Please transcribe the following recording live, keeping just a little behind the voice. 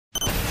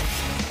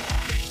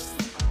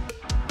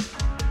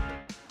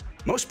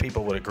Most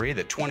people would agree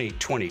that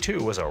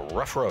 2022 was a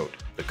rough road.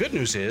 The good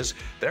news is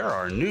there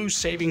are new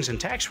savings and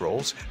tax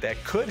rules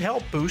that could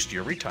help boost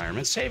your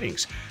retirement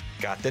savings.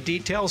 Got the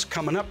details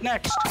coming up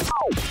next.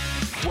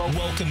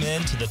 Welcome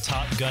in to the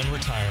Top Gun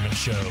Retirement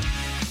Show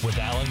with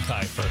Alan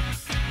Kifer.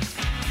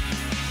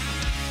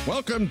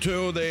 Welcome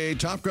to the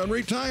Top Gun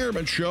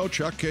Retirement Show.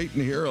 Chuck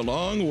Caton here,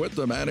 along with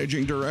the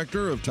Managing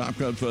Director of Top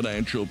Gun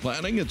Financial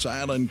Planning. It's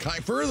Alan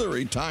Kifer, the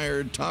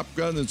retired Top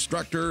Gun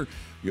instructor,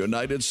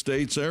 United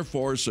States Air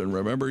Force. And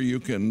remember,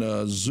 you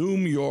can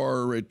Zoom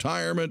your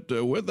retirement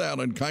with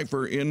Alan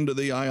Kifer into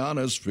the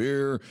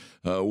ionosphere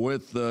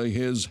with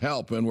his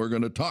help. And we're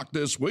going to talk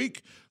this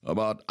week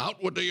about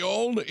out with the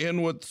old,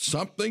 in with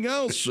something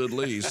else, at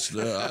least.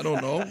 I don't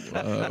know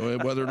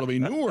whether it'll be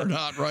new or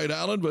not, right,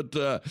 Alan? But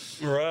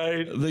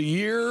right. The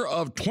year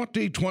of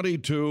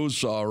 2022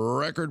 saw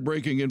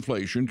record-breaking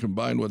inflation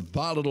combined with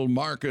volatile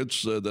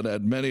markets that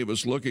had many of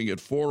us looking at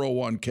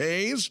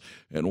 401ks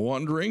and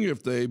wondering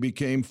if they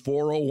became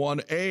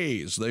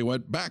 401As. They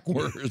went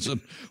backwards and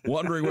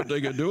wondering what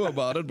they could do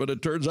about it. But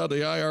it turns out the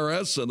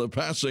IRS and the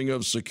passing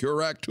of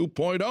Secure Act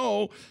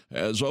 2.0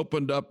 has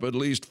opened up at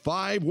least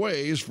 5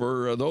 ways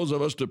for those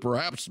of us to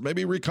perhaps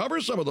maybe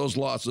recover some of those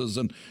losses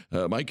and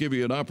might give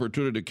you an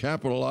opportunity to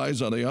capitalize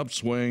on the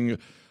upswing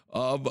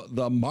of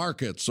the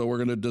market. So we're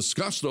going to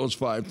discuss those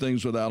 5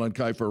 things with Alan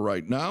Kifer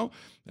right now.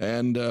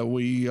 And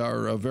we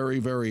are very,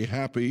 very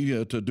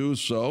happy to do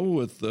so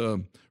with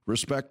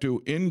respect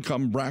to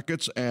income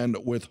brackets and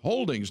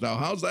withholdings. Now,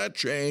 how's that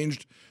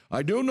changed?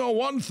 I do know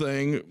one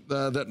thing,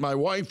 that my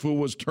wife, who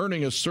was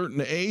turning a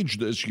certain age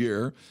this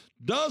year,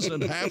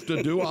 doesn't have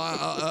to do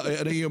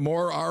any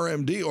more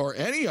RMD or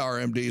any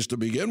RMDs to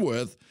begin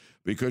with,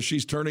 because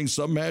she's turning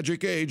some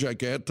magic age. I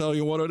can't tell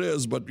you what it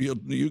is, but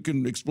you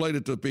can explain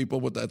it to people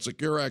with that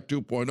Secure Act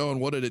 2.0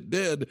 and what it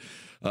did.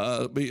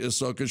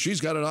 Because she's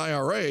got an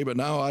IRA, but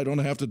now I don't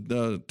have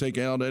to take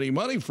out any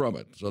money from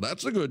it. So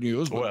that's the good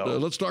news.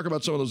 But let's talk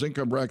about some of those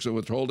income brackets and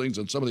withholdings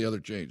and some of the other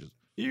changes.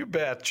 You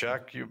bet,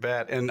 Chuck. You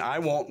bet. And I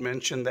won't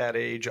mention that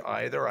age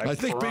either. I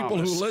think people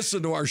who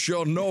listen to our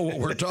show know what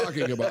we're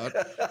talking about.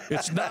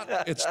 It's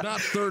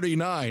not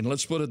 39.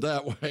 Let's put it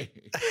that way.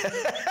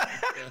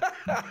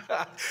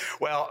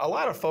 Well, a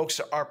lot of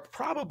folks are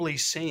probably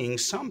seeing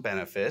some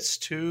benefits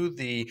to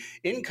the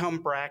income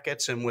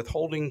brackets and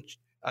withholding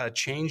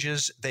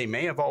changes they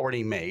may have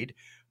already made.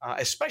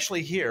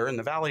 Especially here in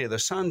the Valley of the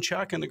Sun,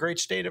 Chuck, in the great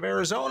state of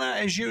Arizona.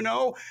 As you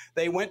know,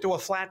 they went to a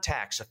flat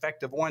tax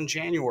effective 1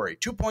 January,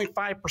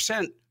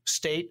 2.5%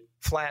 state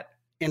flat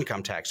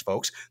income tax,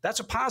 folks. That's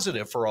a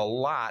positive for a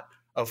lot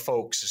of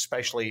folks,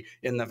 especially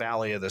in the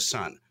Valley of the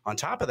Sun. On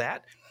top of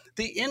that,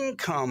 the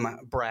income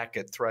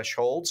bracket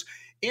thresholds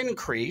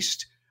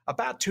increased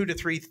about 2,000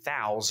 to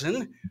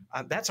 3,000.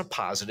 That's a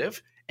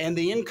positive. And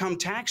the income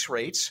tax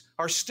rates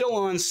are still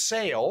on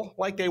sale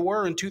like they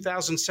were in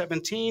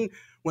 2017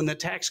 when the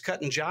Tax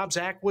Cut and Jobs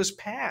Act was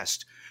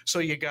passed. So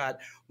you got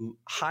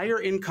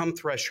higher income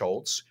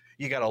thresholds,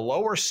 you got a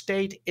lower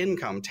state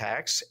income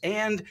tax,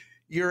 and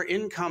your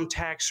income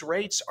tax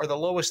rates are the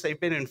lowest they've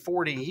been in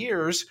 40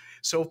 years.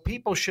 So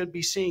people should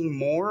be seeing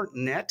more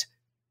net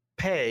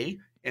pay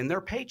in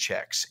their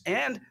paychecks.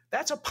 And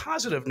that's a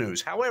positive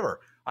news.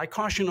 However, I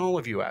caution all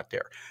of you out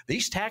there,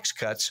 these tax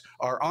cuts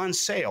are on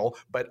sale,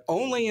 but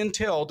only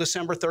until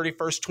December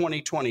 31st,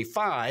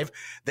 2025.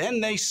 Then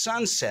they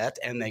sunset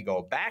and they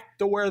go back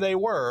to where they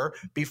were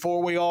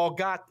before we all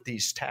got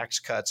these tax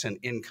cuts and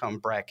income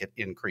bracket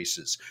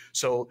increases.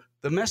 So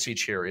the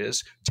message here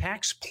is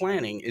tax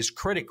planning is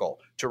critical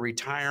to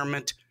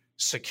retirement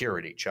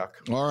security, Chuck.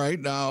 All right.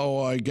 Now,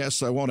 I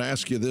guess I won't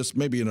ask you this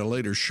maybe in a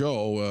later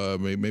show.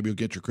 Maybe you'll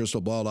get your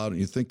crystal ball out and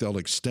you think they'll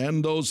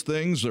extend those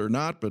things or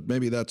not, but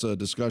maybe that's a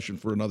discussion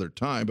for another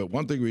time. But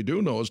one thing we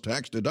do know is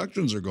tax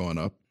deductions are going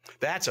up.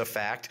 That's a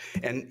fact.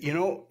 And, you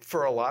know,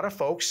 for a lot of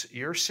folks,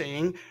 you're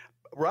seeing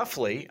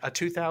roughly a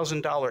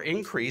 $2,000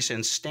 increase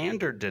in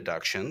standard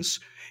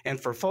deductions.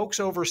 And for folks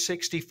over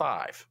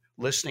 65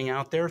 listening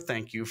out there,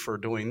 thank you for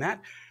doing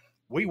that.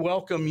 We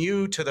welcome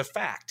you to the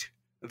fact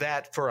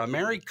that for a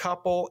married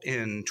couple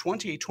in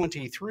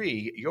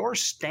 2023, your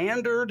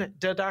standard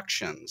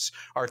deductions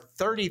are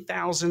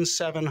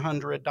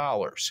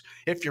 $30,700.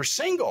 If you're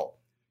single,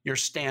 your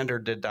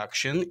standard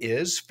deduction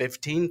is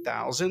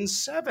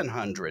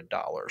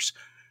 $15,700.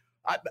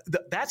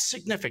 That's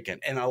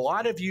significant. And a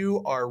lot of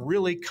you are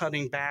really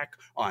cutting back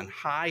on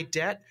high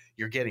debt.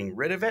 You're getting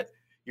rid of it.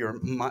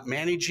 You're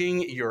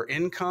managing your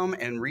income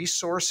and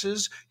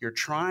resources. You're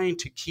trying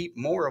to keep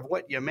more of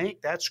what you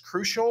make. That's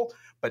crucial.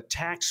 But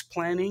tax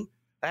planning,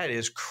 that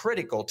is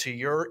critical to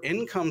your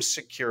income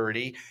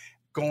security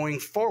going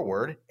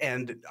forward.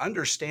 And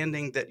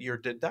understanding that your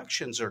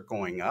deductions are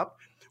going up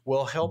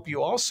will help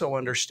you also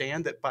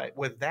understand that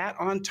with that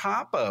on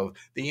top of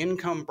the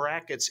income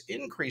brackets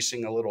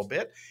increasing a little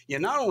bit, you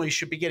not only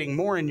should be getting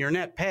more in your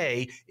net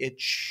pay, it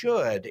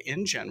should,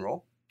 in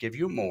general, give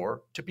you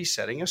more to be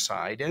setting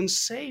aside and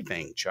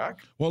saving,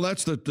 Chuck. Well,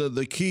 that's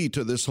the key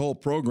to this whole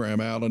program,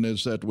 Alan,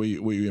 is that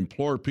we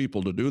implore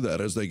people to do that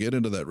as they get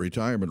into that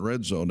retirement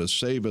red zone, to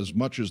save as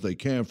much as they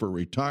can for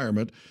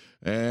retirement.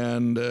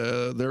 And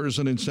there is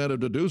an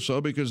incentive to do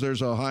so because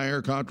there's a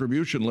higher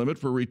contribution limit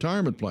for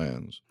retirement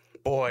plans.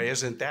 Boy,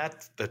 isn't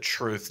that the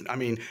truth? I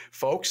mean,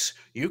 folks,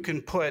 you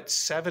can put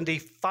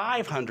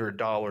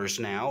 $7,500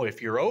 now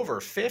if you're over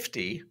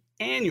 50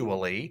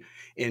 annually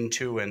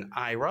into an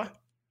IRA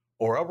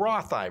or a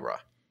Roth IRA.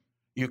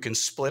 You can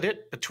split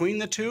it between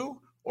the two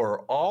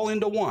or all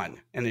into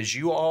one. And as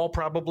you all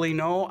probably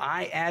know,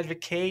 I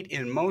advocate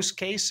in most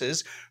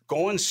cases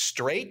going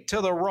straight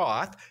to the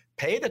Roth,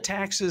 pay the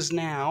taxes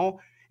now,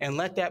 and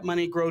let that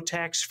money grow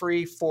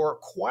tax-free for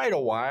quite a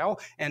while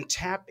and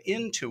tap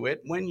into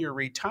it when you're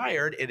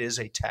retired. It is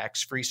a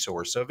tax-free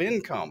source of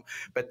income.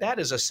 But that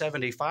is a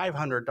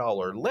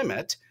 $7,500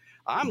 limit.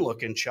 I'm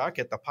looking, Chuck,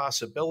 at the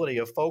possibility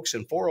of folks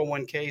in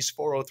 401ks,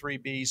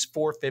 403bs,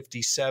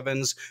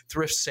 457s,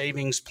 thrift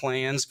savings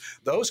plans,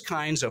 those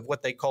kinds of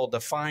what they call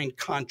defined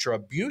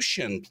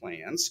contribution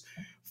plans.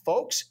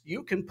 Folks,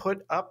 you can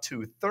put up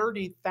to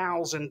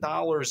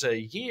 $30,000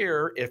 a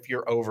year if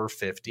you're over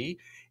 50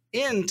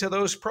 into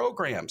those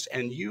programs.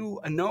 And you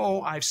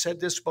know, I've said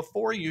this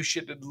before, you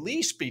should at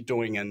least be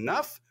doing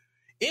enough,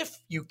 if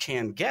you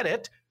can get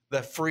it,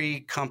 the free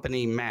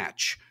company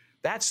match.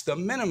 That's the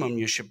minimum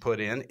you should put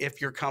in if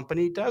your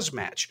company does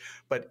match.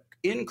 But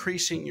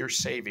increasing your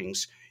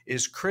savings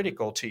is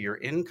critical to your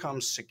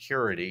income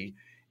security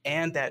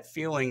and that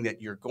feeling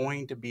that you're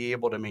going to be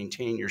able to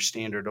maintain your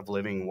standard of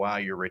living while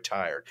you're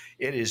retired.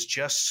 It is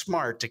just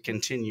smart to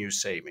continue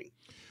saving.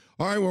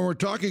 All right, when we're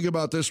talking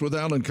about this with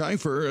Alan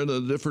Kifer and the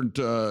different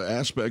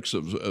aspects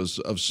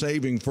of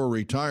saving for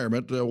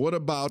retirement, what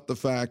about the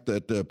fact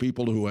that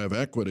people who have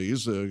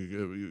equities,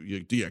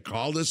 do you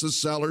call this a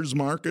seller's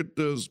market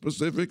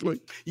specifically?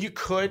 You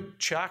could,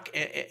 Chuck,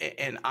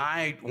 and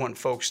I want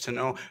folks to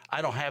know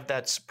I don't have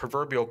that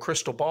proverbial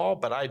crystal ball,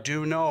 but I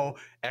do know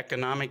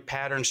economic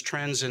patterns,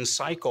 trends, and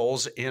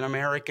cycles in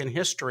American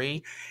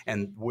history,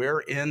 and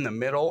we're in the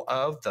middle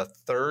of the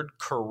third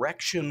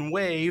correction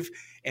wave,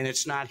 and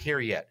it's not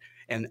here yet.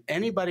 And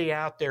anybody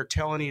out there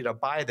telling you to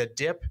buy the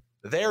dip,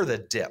 they're the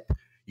dip.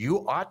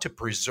 You ought to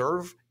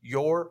preserve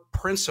your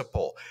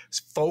principle.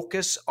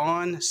 Focus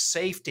on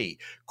safety.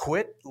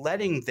 Quit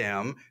letting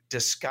them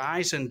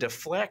disguise and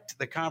deflect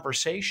the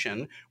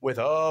conversation with,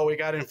 oh, we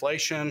got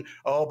inflation.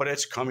 Oh, but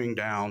it's coming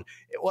down.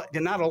 Well,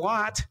 not a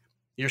lot.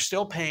 You're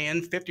still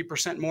paying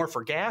 50% more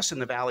for gas in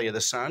the Valley of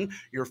the Sun.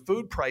 Your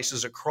food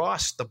prices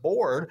across the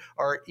board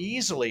are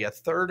easily a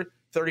third,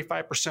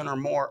 35% or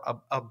more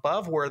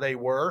above where they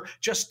were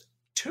just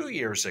 2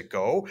 years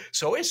ago.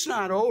 So it's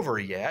not over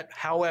yet.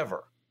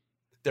 However,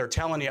 they're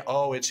telling you,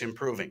 oh, it's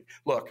improving.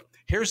 Look,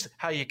 here's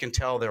how you can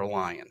tell they're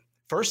lying.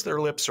 First, their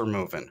lips are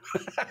moving.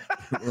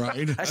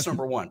 Right. That's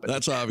number one. But,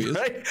 that's obvious.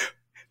 Right?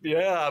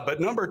 Yeah.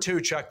 But number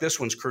two, Chuck, this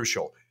one's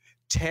crucial.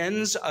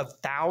 Tens of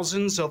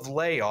thousands of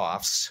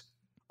layoffs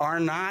are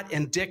not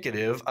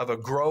indicative of a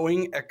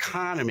growing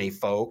economy,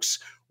 folks.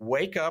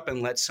 Wake up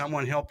and let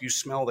someone help you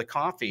smell the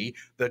coffee.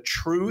 The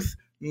truth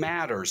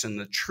matters. And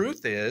the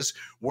truth is,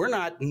 we're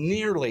not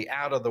nearly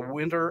out of the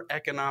winter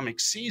economic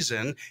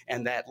season,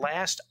 and that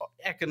last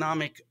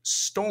economic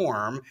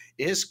storm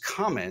is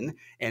coming,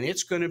 and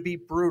it's going to be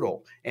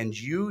brutal. And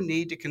you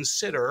need to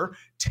consider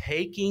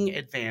taking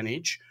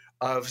advantage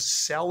of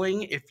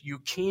selling if you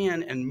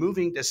can and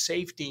moving to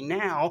safety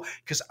now,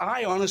 because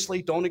I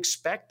honestly don't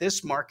expect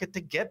this market to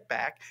get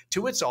back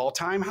to its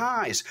all-time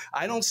highs.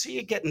 I don't see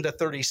it getting to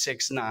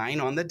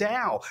 36.9 on the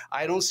Dow.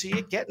 I don't see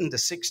it getting to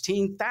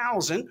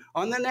 16,000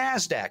 on the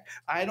NASDAQ.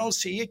 I don't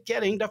see it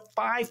getting to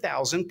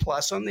 5,000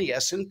 plus on the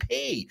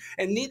S&P.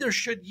 And neither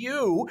should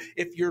you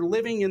if you're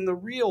living in the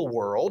real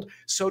world.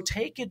 So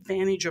take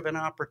advantage of an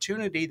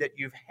opportunity that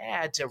you've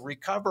had to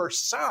recover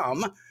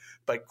some,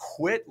 but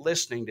quit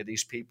listening to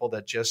these people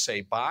that just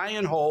say buy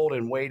and hold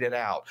and wait it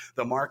out.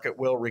 The market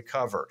will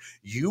recover.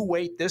 You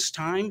wait this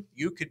time,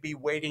 you could be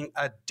waiting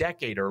a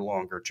decade or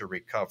longer to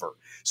recover.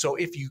 So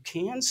if you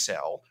can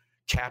sell,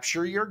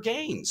 capture your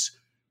gains.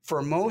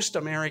 For most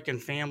American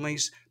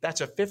families, that's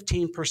a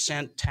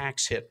 15%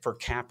 tax hit for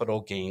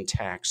capital gain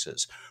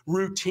taxes.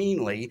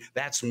 Routinely,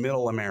 that's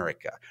middle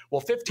America.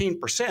 Well,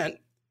 15%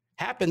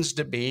 happens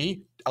to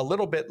be a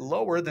little bit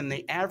lower than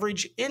the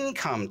average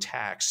income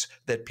tax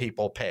that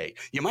people pay.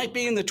 You might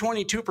be in the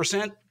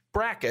 22%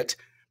 bracket,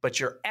 but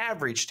your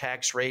average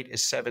tax rate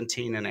is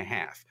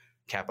 17.5%.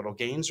 Capital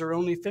gains are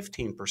only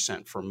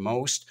 15% for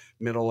most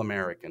middle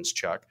Americans,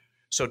 Chuck.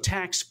 So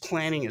tax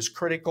planning is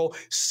critical.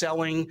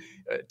 Selling,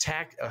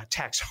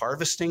 tax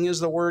harvesting is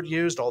the word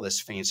used, all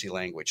this fancy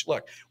language.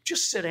 Look,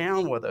 just sit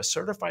down with a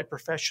certified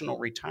professional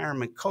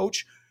retirement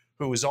coach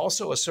who is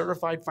also a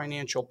certified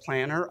financial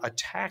planner, a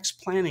tax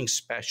planning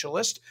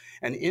specialist,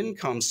 an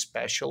income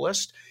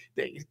specialist.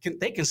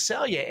 They can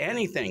sell you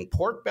anything.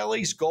 Pork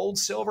bellies, gold,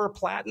 silver,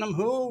 platinum,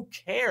 who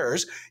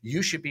cares?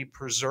 You should be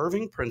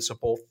preserving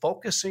principal,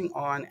 focusing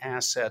on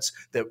assets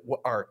that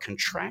are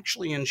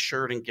contractually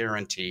insured and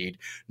guaranteed,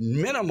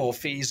 minimal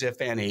fees,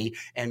 if any,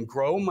 and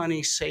grow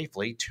money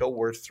safely till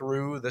we're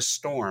through the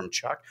storm,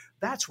 Chuck.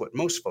 That's what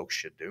most folks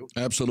should do.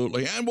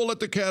 Absolutely. And we'll let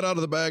the cat out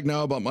of the bag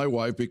now about my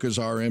wife, because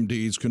our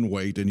MDs can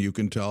wait, and you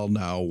can tell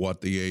now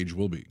what the age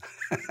will be.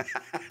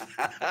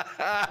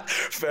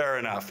 Fair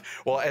enough.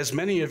 Well, as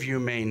many of you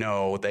may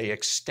know, they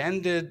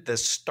extended the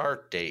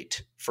start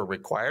date for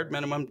required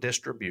minimum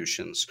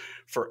distributions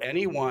for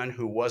anyone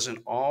who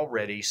wasn't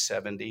already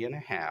 70 and a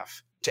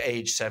half to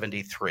age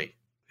 73.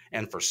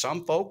 And for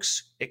some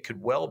folks, it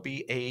could well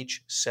be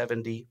age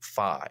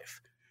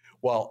 75.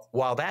 Well,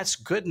 while that's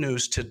good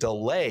news to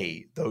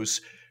delay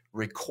those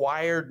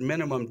required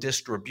minimum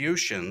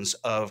distributions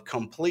of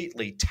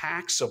completely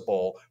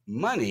taxable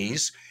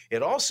monies,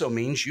 it also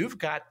means you've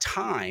got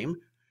time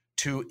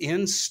to,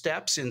 in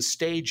steps and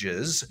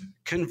stages,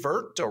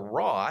 convert to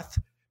Roth,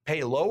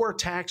 pay lower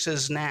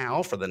taxes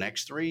now for the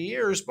next 3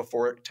 years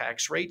before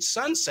tax rates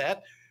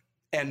sunset,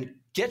 and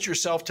get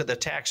yourself to the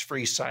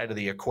tax-free side of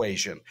the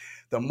equation.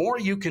 The more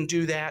you can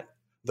do that,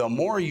 the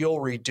more you'll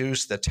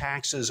reduce the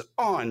taxes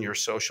on your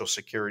Social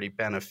Security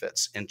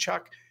benefits. And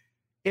Chuck,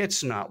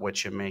 it's not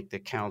what you make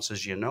that counts,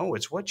 as you know,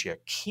 it's what you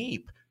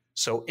keep.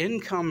 So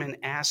income and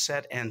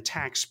asset and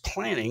tax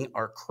planning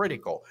are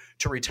critical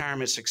to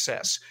retirement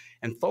success.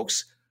 And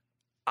folks,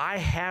 I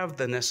have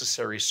the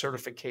necessary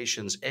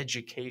certifications,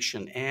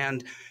 education,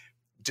 and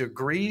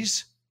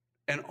degrees,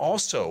 and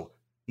also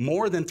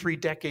more than 3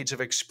 decades of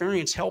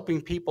experience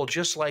helping people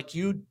just like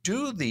you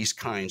do these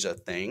kinds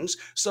of things,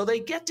 so they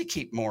get to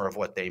keep more of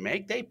what they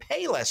make. They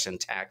pay less in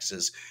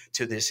taxes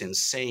to this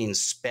insane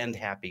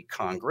spend-happy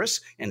Congress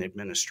and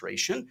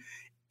administration.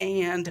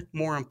 And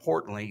more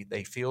importantly,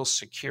 they feel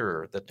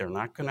secure that they're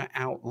not going to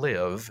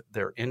outlive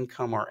their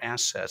income or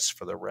assets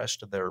for the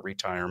rest of their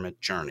retirement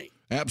journey.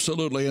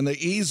 Absolutely. And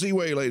the easy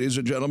way, ladies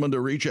and gentlemen,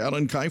 to reach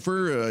Alan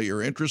Kifer,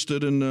 you're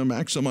interested in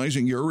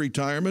maximizing your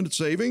retirement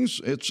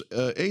savings, it's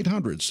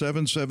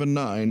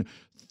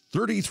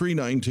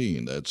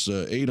 800-779-3319. That's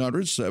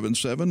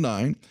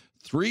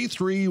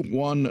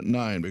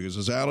 800-779-3319, because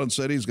as Alan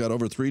said, he's got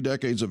over 3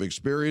 decades of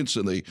experience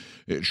in the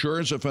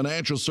insurance and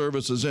financial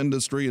services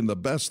industry, and the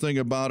best thing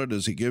about it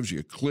is he gives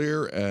you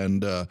clear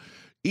and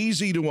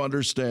easy to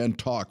understand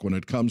talk when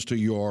it comes to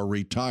your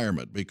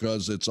retirement,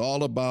 because it's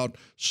all about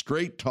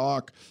straight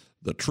talk,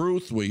 the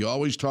truth. We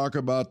always talk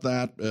about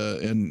that,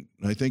 and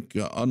I think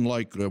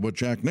unlike what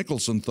Jack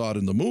Nicholson thought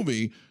in the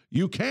movie,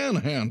 you can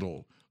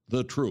handle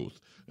the truth.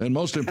 And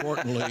most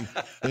importantly,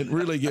 it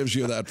really gives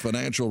you that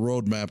financial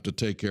roadmap to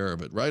take care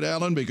of it. Right,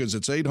 Alan? Because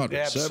it's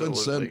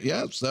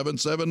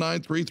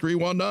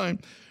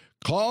 800-779-3319.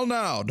 Call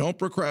now. Don't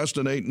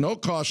procrastinate. No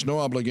cost, no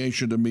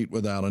obligation to meet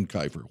with Alan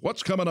Kifer.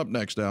 What's coming up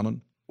next,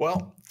 Alan?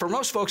 Well, for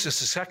most folks, a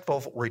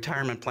successful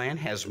retirement plan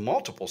has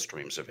multiple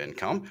streams of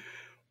income,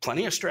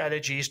 plenty of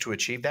strategies to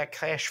achieve that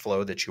cash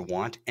flow that you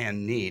want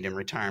and need in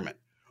retirement.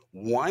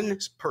 One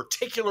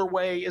particular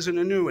way is an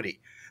annuity.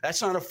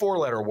 That's not a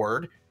 4-letter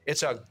word.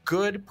 It's a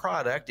good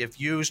product if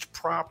used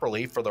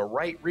properly for the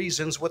right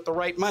reasons with the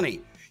right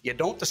money. You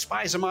don't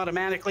despise them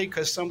automatically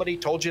because somebody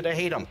told you to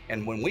hate them.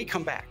 And when we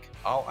come back,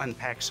 I'll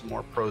unpack some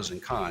more pros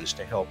and cons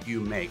to help you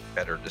make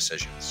better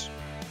decisions.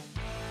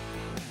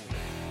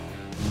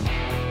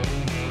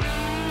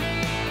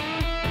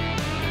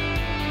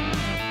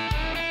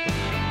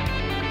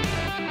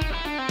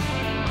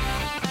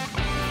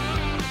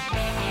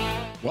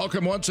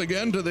 Welcome once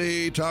again to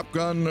the Top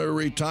Gun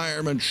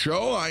Retirement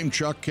Show. I'm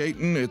Chuck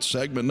Caton. It's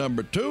segment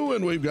number 2,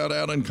 and we've got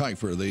Alan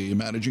Kifer, the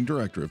managing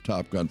director of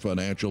Top Gun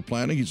Financial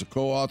Planning. He's a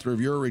co-author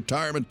of Your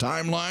Retirement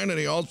Timeline, and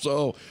he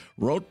also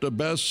wrote the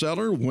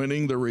bestseller,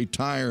 Winning the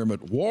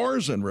Retirement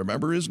Wars. And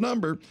remember his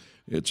number.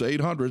 It's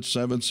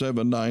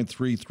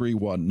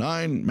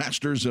 800-779-3319.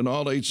 Masters in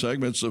all 8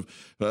 segments of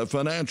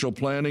financial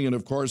planning. And,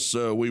 of course,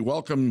 we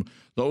welcome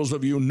those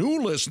of you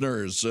new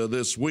listeners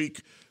this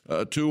week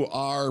to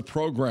our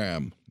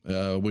program.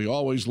 We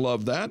always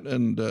love that.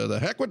 And the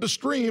heck with the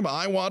stream.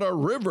 I want a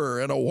river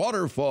and a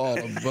waterfall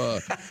of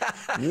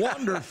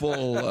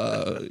wonderful,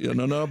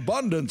 an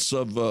abundance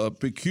of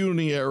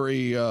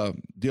pecuniary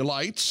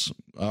delights.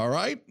 All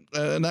right.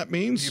 And that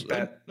means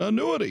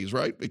annuities,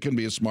 right? It can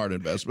be a smart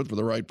investment for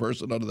the right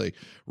person under the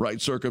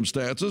right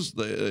circumstances.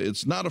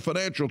 It's not a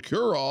financial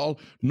cure-all,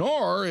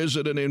 nor is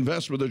it an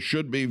investment that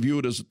should be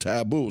viewed as a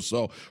taboo.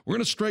 So we're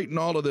going to straighten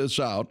all of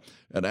this out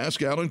and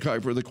ask Alan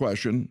Kifer the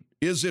question,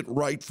 is it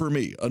right for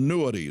me?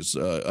 Annuities.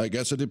 I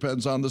guess it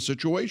depends on the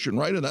situation,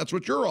 right? And that's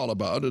what you're all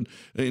about in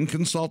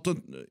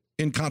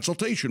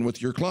consultation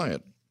with your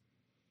client.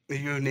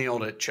 You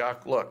nailed it,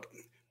 Chuck. Look,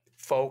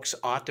 folks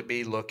ought to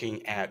be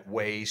looking at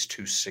ways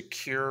to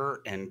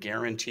secure and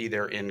guarantee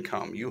their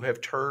income. You have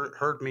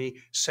heard me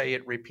say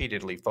it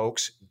repeatedly,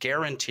 folks.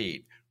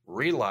 Guaranteed,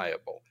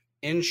 reliable,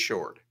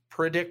 insured,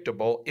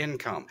 predictable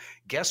income.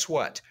 Guess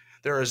what?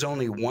 There is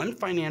only one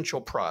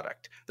financial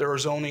product. There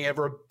has only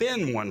ever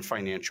been one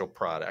financial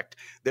product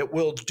that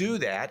will do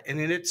that, and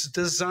it's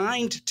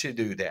designed to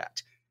do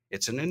that.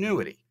 It's an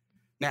annuity.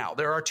 Now,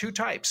 there are two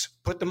types.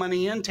 Put the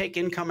money in, take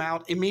income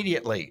out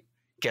immediately.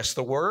 Guess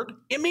the word?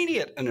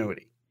 Immediate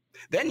annuity.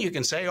 Then you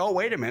can say, oh,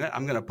 wait a minute,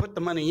 I'm going to put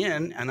the money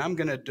in and I'm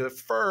going to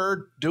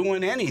defer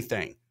doing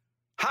anything.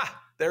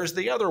 Ha, there's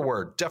the other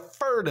word,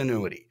 deferred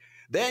annuity.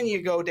 Then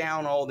you go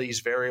down all these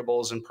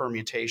variables and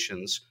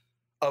permutations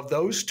of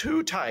those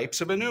two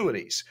types of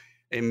annuities,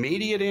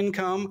 immediate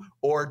income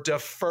or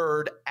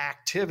deferred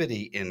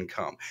activity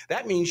income.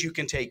 That means you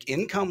can take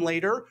income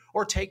later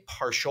or take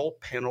partial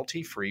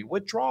penalty-free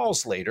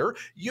withdrawals later.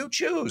 You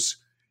choose.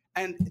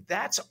 And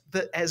that's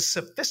as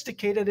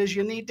sophisticated as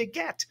you need to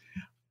get.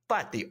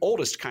 But the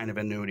oldest kind of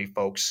annuity,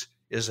 folks,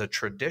 is a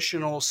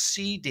traditional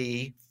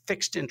CD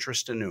fixed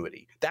interest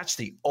annuity. That's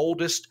the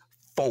oldest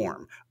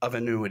form of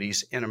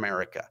annuities in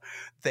America.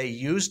 They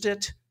used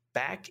it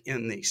back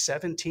in the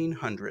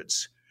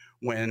 1700s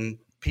when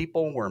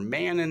people were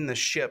manning the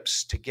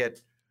ships to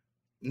get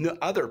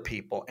other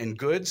people and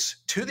goods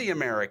to the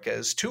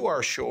Americas, to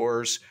our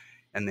shores,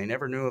 and they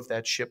never knew if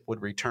that ship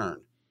would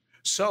return.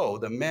 So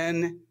the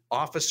men,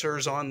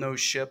 officers on those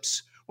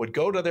ships would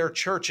go to their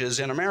churches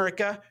in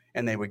America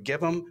and they would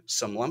give them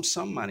some lump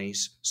sum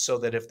monies so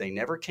that if they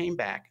never came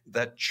back,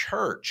 the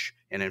church,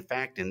 and in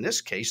fact, in this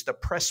case, the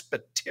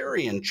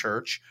Presbyterian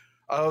Church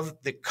of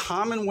the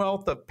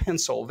Commonwealth of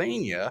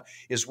Pennsylvania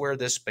is where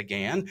this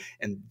began.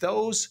 And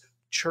those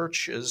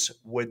churches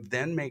would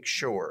then make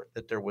sure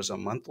that there was a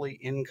monthly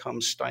income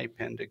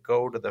stipend to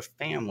go to the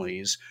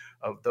families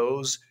of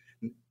those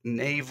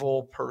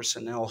naval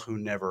personnel who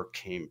never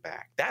came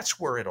back. That's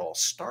where it all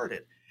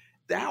started.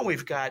 Now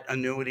we've got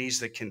annuities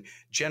that can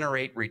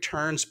generate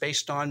returns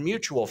based on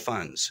mutual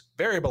funds,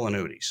 variable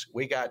annuities.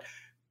 We got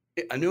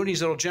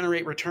annuities that will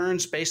generate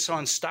returns based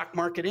on stock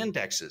market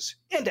indexes,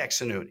 index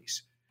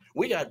annuities.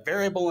 We got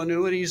variable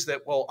annuities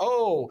that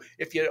will,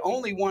 if you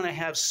only want to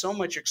have so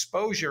much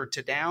exposure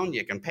to down,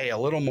 you can pay a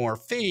little more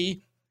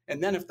fee.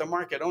 And then if the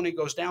market only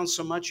goes down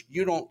so much,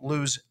 you don't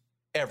lose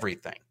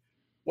everything.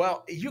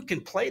 Well, you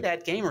can play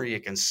that game or you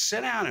can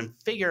sit down and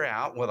figure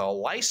out with a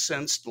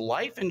licensed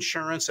life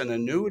insurance and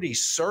annuity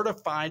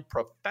certified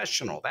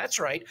professional. That's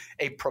right,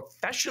 a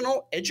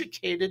professional,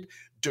 educated,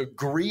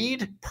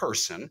 degreed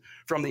person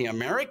from the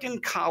American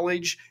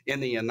College in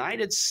the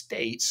United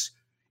States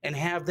and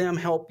have them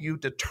help you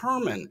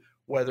determine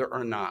whether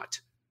or not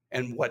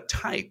and what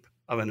type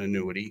of an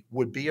annuity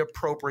would be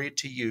appropriate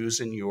to use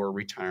in your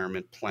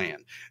retirement plan.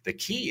 The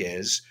key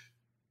is,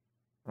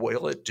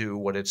 will it do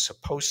what it's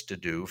supposed to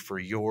do for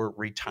your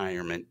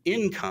retirement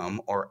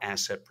income or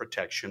asset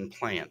protection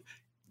plan?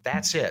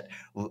 That's it.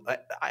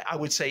 I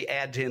would say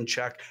add in,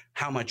 Chuck,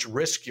 how much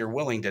risk you're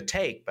willing to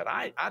take. But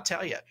I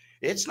tell you,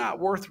 it's not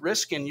worth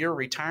risking your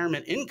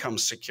retirement income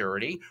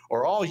security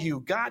or all you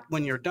got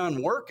when you're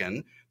done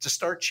working to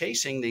start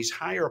chasing these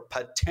higher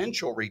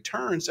potential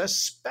returns,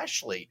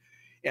 especially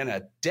in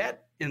a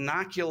debt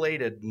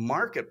inoculated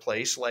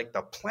marketplace like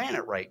the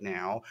planet right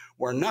now,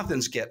 where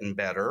nothing's getting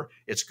better.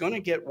 It's going to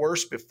get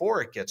worse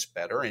before it gets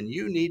better, and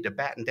you need to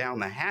batten down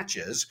the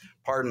hatches,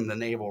 pardon the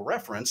naval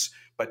reference.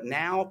 But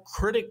now,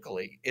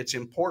 critically, it's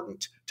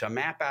important to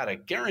map out a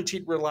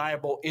guaranteed,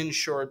 reliable,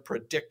 insured,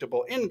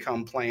 predictable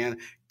income plan,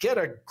 get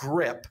a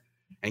grip,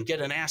 and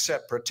get an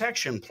asset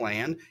protection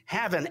plan,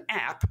 have an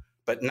app,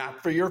 but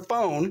not for your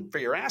phone, for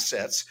your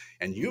assets,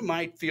 and you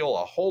might feel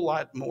a whole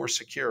lot more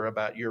secure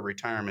about your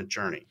retirement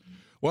journey.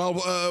 Well,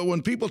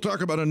 when people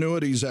talk about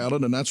annuities,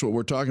 Alan, and that's what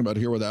we're talking about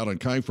here with Alan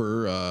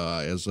Kifer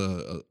as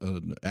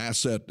an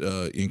asset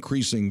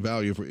increasing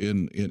value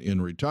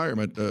in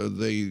retirement,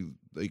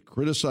 they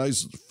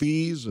criticize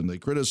fees and they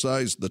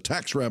criticize the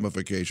tax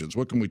ramifications.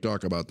 What can we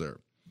talk about there?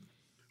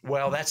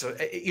 Well, that's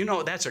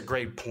a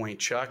great point,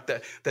 Chuck.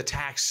 The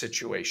tax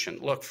situation.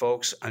 Look,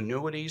 folks,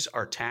 annuities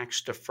are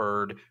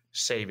tax-deferred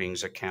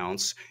savings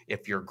accounts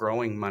if you're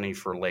growing money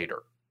for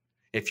later.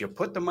 If you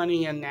put the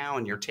money in now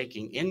and you're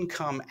taking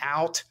income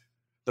out,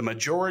 the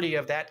majority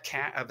of that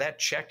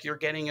check you're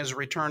getting is a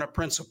return of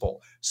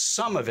principal.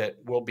 Some of it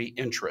will be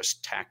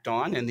interest tacked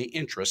on, and the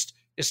interest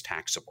is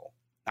taxable,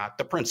 not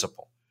the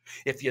principal.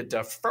 If you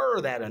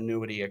defer that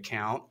annuity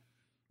account,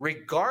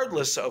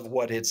 regardless of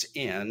what it's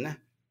in,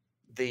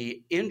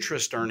 the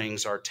interest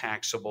earnings are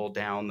taxable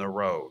down the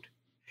road.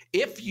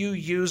 If you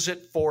use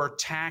it for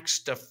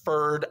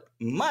tax-deferred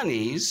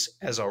monies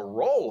as a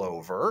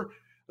rollover,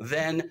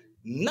 then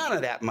none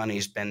of that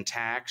money's been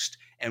taxed.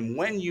 And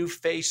when you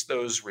face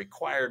those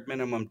required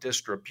minimum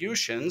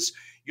distributions,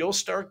 you'll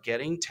start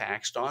getting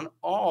taxed on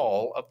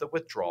all of the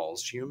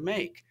withdrawals you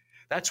make.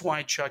 That's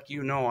why, Chuck,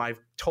 I've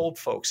told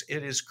folks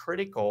it is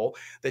critical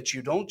that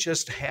you don't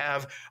just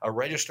have a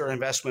registered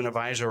investment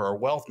advisor or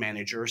wealth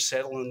manager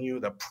selling you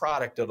the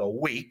product of the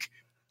week,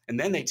 and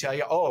then they tell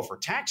you, for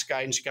tax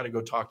guidance, you got to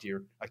go talk to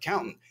your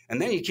accountant.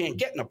 And then you can't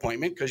get an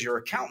appointment because your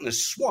accountant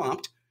is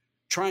swamped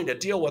trying to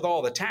deal with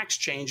all the tax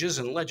changes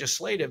and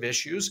legislative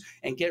issues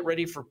and get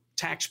ready for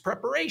tax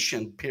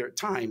preparation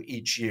time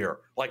each year,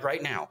 like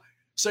right now.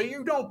 So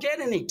you don't get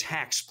any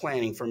tax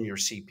planning from your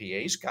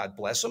CPAs. God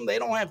bless them. They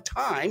don't have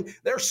time.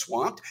 They're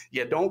swamped.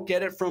 You don't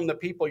get it from the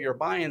people you're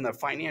buying the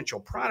financial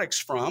products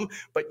from,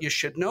 but you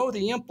should know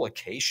the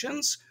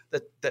implications,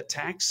 the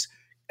tax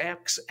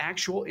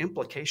actual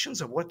implications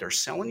of what they're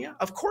selling you.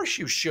 Of course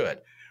you should.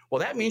 Well,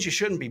 that means you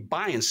shouldn't be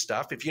buying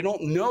stuff if you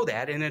don't know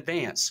that in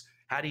advance.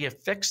 How do you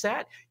fix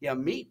that? You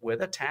meet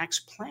with a tax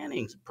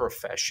planning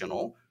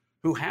professional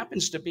who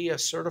happens to be a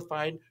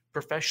certified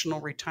professional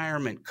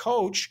retirement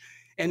coach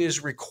and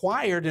is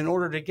required, in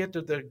order to get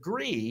to the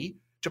degree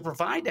to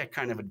provide that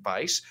kind of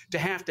advice, to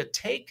have to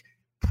take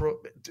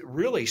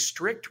really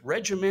strict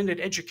regimented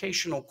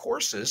educational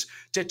courses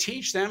to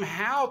teach them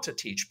how to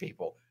teach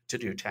people to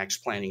do tax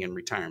planning in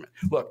retirement.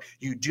 Look,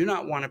 you do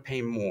not want to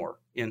pay more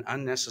in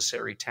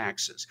unnecessary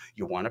taxes.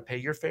 You want to pay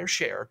your fair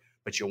share,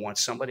 but you want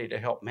somebody to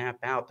help map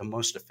out the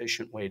most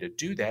efficient way to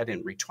do that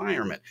in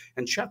retirement.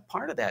 And Chuck,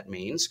 part of that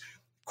means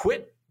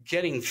quit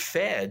getting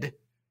fed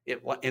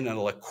in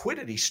a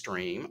liquidity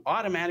stream,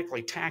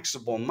 automatically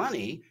taxable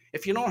money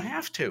if you don't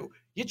have to.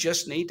 You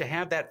just need to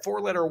have that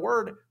four-letter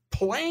word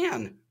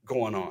plan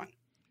going on.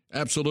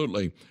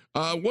 Absolutely.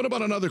 What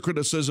about another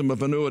criticism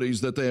of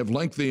annuities, that they have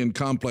lengthy and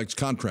complex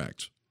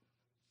contracts?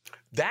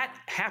 That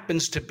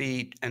happens to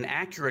be an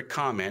accurate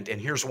comment,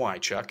 and here's why,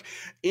 Chuck.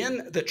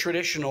 In the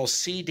traditional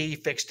CD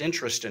fixed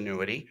interest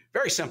annuity,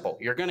 very simple.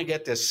 You're going to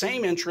get the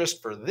same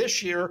interest for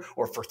this year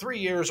or for 3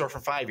 years or for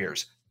 5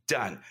 years.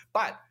 Done.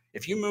 But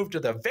if you move to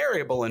the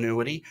variable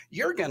annuity,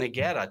 you're going to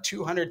get a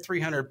 200,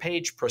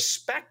 300-page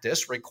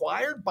prospectus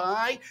required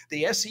by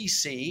the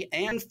SEC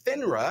and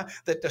FINRA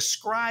that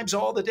describes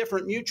all the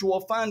different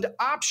mutual fund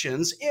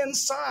options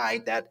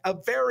inside that a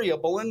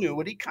variable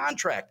annuity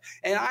contract.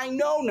 And I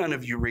know none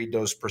of you read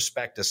those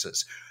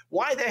prospectuses.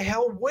 Why the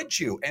hell would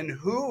you? And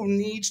who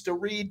needs to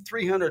read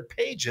 300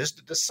 pages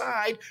to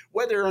decide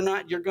whether or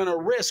not you're going to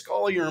risk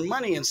all your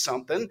money in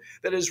something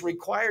that is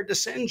required to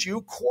send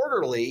you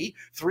quarterly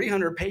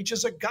 300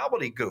 pages of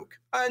gobbledygook?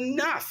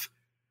 Enough.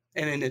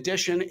 And in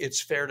addition,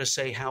 it's fair to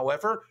say,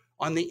 however,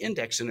 on the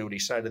index annuity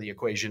side of the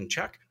equation,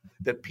 Chuck,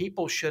 that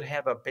people should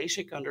have a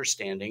basic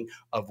understanding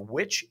of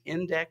which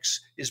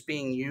index is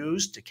being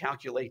used to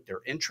calculate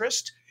their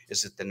interest.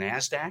 Is it the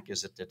NASDAQ?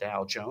 Is it the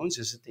Dow Jones?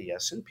 Is it the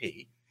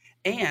S&P?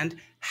 And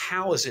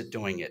how is it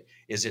doing it?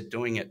 Is it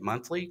doing it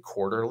monthly,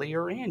 quarterly,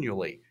 or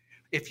annually?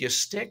 If you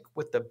stick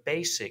with the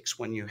basics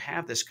when you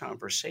have this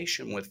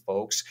conversation with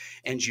folks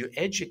and you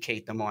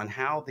educate them on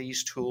how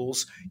these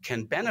tools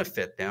can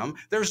benefit them,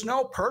 there's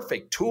no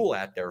perfect tool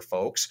out there,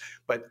 folks.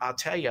 But I'll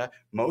tell you,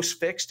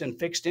 most fixed and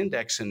fixed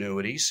index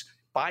annuities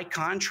by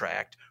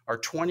contract are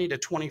 20 to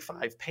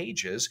 25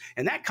 pages.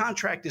 And that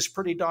contract is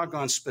pretty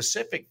doggone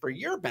specific for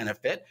your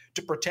benefit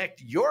to protect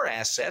your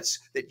assets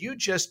that you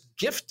just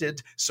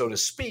gifted, so to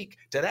speak,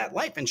 to that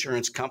life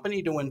insurance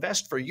company to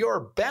invest for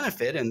your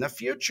benefit in the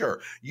future.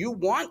 You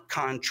want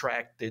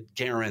contracted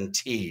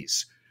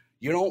guarantees.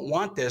 You don't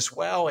want this,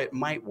 well, it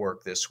might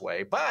work this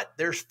way, but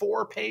there's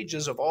 4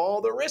 pages of all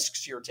the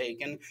risks you're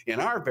taking in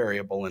our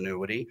variable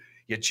annuity.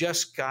 You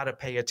just got to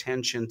pay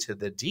attention to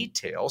the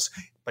details,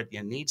 but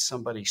you need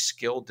somebody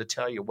skilled to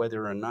tell you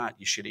whether or not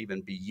you should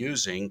even be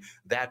using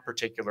that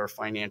particular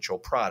financial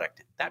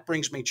product. That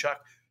brings me,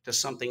 Chuck, to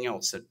something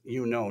else that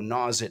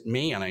gnaws at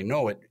me, and I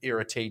know it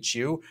irritates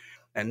you.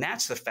 And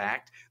that's the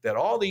fact that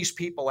all these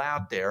people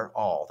out there,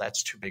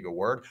 that's too big a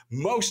word,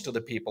 most of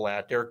the people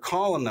out there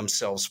calling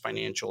themselves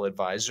financial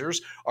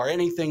advisors are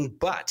anything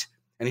but.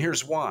 And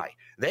here's why.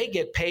 They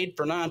get paid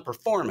for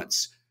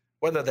non-performance.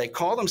 Whether they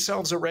call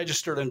themselves a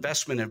registered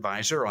investment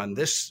advisor on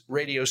this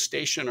radio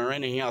station or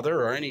any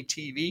other or any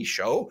TV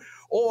show,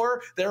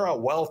 or they're a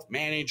wealth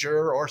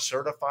manager or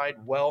certified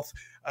wealth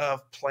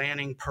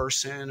planning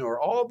person or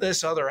all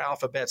this other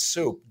alphabet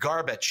soup,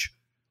 garbage.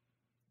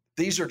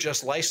 These are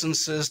just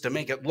licenses to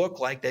make it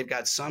look like they've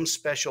got some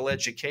special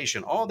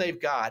education. All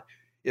they've got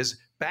is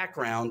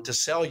background to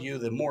sell you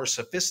the more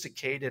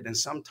sophisticated and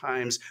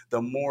sometimes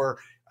the more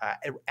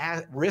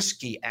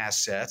risky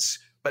assets,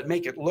 but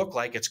make it look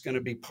like it's going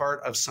to be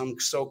part of some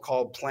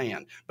so-called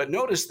plan. But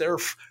notice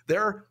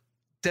their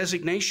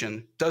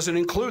designation doesn't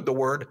include the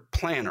word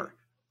planner.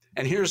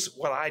 And here's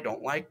what I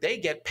don't like. They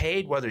get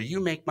paid whether you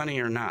make money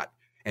or not.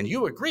 And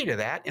you agree to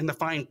that in the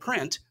fine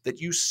print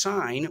that you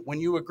sign when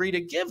you agree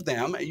to give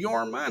them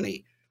your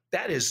money.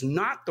 That is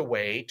not the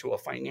way to a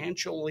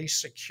financially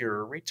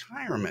secure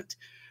retirement.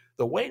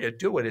 The way to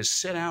do it is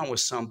sit down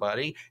with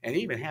somebody and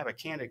even have a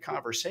candid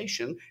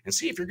conversation and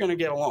see if you're going to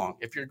get along,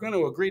 if you're going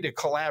to agree to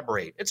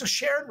collaborate. It's a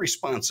shared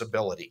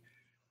responsibility.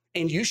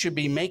 And you should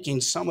be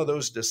making some of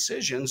those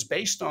decisions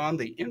based on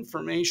the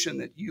information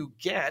that you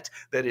get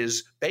that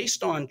is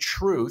based on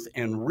truth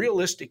and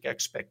realistic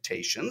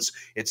expectations.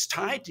 It's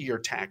tied to your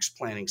tax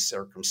planning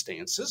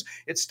circumstances.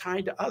 It's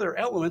tied to other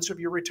elements of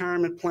your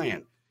retirement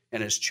plan.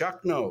 And as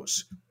Chuck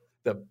knows,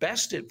 the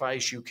best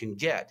advice you can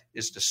get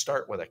is to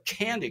start with a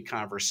candid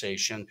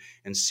conversation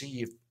and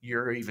see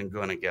you're even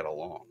going to get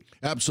along.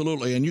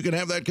 Absolutely. And you can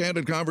have that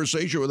candid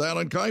conversation with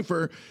Alan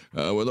Kifer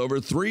with over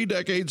 3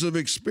 decades of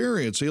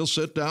experience. He'll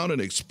sit down and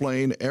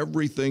explain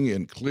everything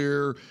in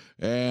clear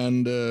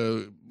and,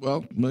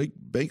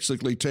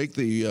 basically take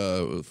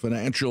the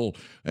financial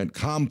and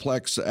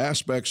complex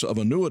aspects of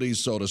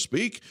annuities, so to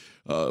speak,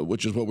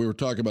 which is what we were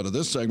talking about in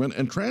this segment,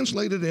 and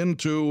translate it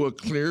into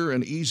clear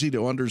and easy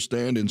to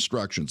understand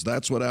instructions.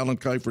 That's what Alan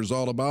Kifer is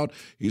all about.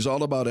 He's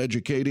all about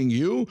educating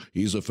you.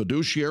 He's a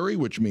fiduciary,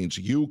 which means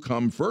you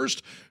come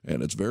first,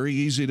 and it's very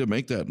easy to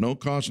make that no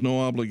cost,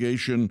 no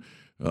obligation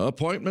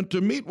appointment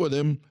to meet with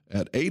him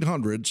at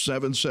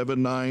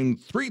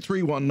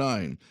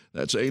 800-779-3319.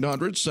 That's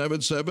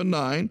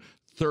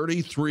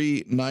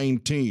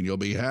 800-779-3319. You'll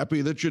be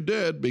happy that you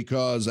did,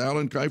 because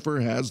Alan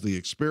Kifer has the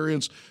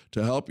experience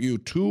to help you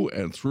to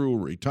and through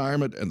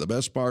retirement. And the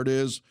best part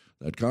is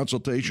that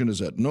consultation is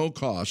at no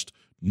cost,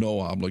 no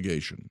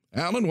obligation.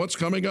 Alan, what's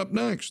coming up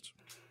next?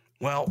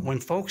 Well, when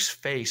folks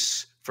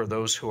face, for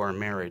those who are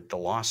married, the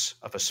loss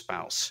of a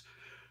spouse,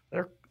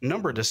 there are a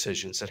number of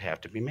decisions that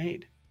have to be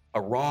made. A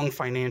wrong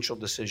financial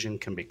decision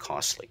can be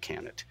costly,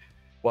 can it?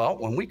 Well,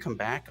 when we come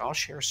back, I'll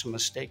share some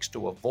mistakes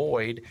to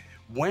avoid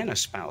when a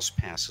spouse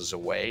passes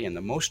away. And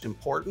the most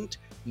important,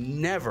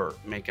 never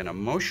make an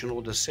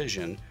emotional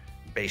decision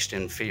based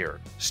in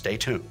fear. Stay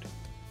tuned.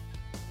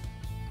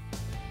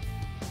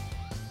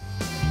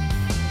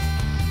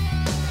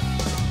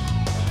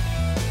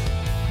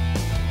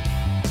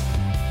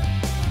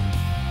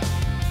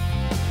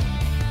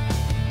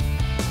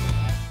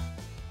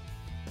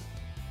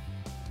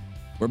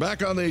 We're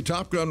back on the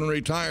Top Gun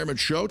Retirement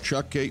Show.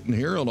 Chuck Caton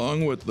here,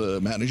 along with the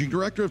Managing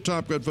Director of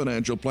Top Gun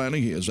Financial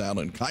Planning. He is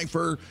Alan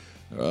Kifer.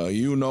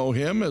 You know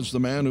him as the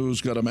man who's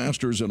got a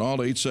master's in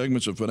all 8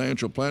 segments of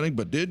financial planning.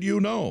 But did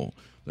you know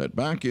that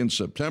back in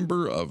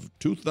September of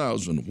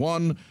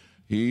 2001,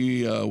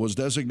 he was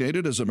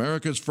designated as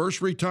America's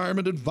first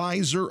retirement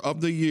advisor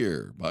of the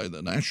year by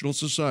the National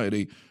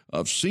Society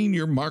of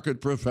Senior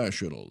Market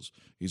Professionals.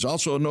 He's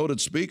also a noted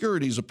speaker,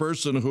 and he's a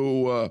person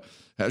who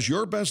has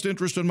your best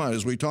interest in mind.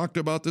 As we talked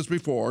about this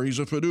before, he's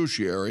a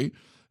fiduciary,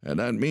 and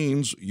that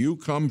means you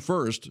come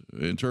first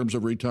in terms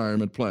of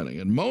retirement planning.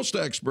 And most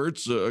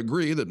experts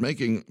agree that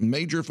making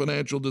major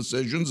financial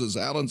decisions, as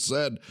Alan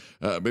said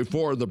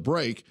before the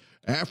break,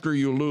 after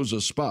you lose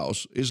a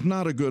spouse is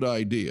not a good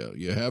idea.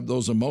 You have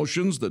those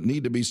emotions that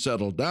need to be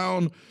settled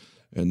down,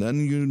 and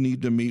then you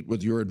need to meet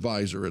with your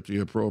advisor at the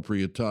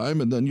appropriate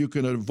time, and then you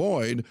can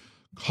avoid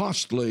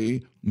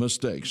costly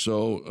mistakes.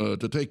 So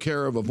to take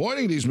care of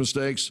avoiding these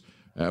mistakes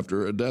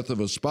after a death of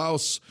a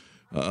spouse,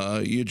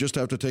 you just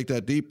have to take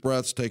that deep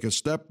breath, take a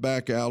step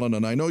back, Alan.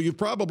 And I know you've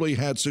probably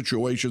had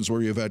situations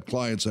where you've had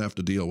clients have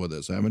to deal with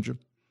this, haven't you?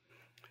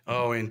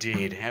 Oh,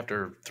 indeed.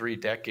 After 3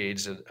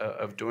 decades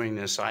of doing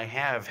this, I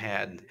have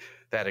had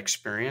that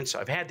experience.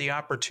 I've had the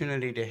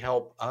opportunity to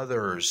help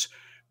others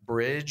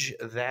bridge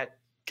that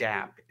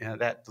gap,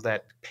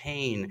 that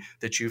pain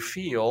that you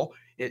feel.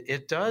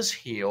 It does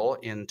heal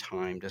in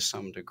time to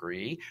some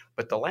degree,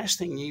 but the last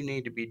thing you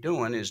need to be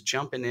doing is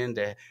jumping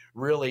into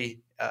really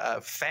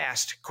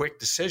fast, quick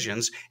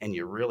decisions, and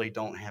you really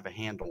don't have a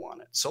handle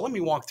on it. So let me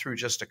walk through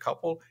just a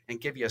couple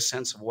and give you a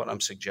sense of what I'm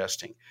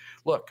suggesting.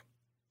 Look,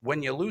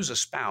 when you lose a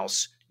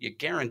spouse, you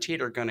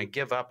guaranteed are going to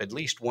give up at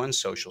least one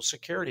Social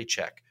Security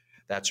check.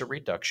 That's a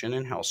reduction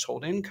in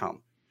household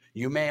income.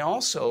 You may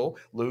also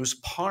lose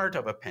part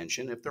of a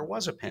pension if there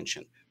was a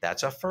pension.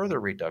 That's a further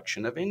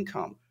reduction of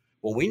income.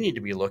 Well, we need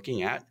to be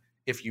looking at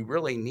if you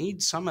really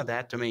need some of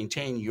that to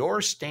maintain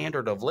your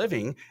standard of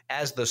living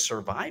as the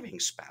surviving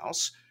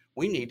spouse,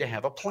 we need to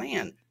have a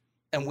plan.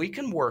 And we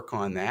can work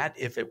on that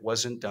if it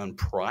wasn't done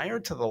prior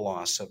to the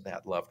loss of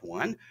that loved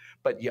one.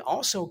 But you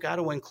also got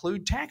to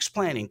include tax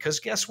planning, because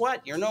guess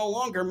what? You're no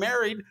longer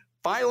married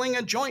filing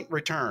a joint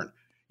return.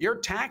 Your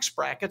tax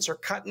brackets are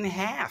cut in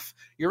half.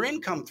 Your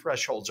income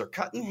thresholds are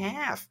cut in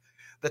half.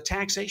 The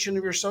taxation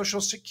of your Social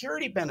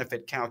Security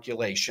benefit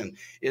calculation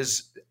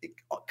is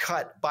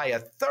cut by a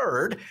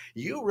third.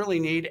 You really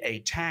need a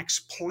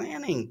tax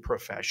planning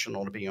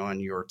professional to be on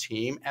your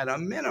team at a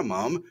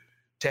minimum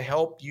to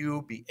help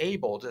you be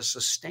able to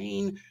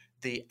sustain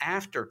the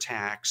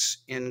after-tax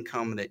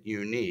income that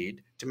you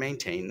need to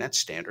maintain that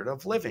standard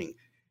of living.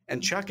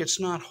 And Chuck, it's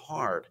not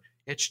hard.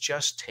 It's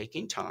just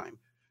taking time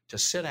to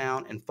sit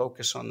down and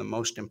focus on the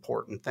most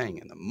important thing.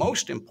 And the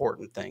most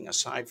important thing,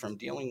 aside from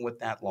dealing with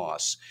that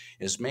loss,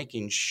 is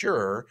making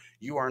sure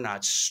you are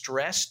not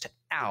stressed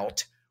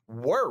out,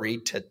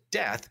 worried to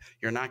death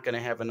you're not going to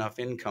have enough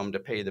income to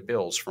pay the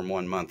bills from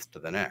one month to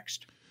the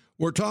next.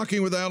 We're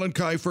talking with Alan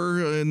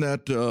Kifer in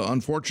that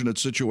unfortunate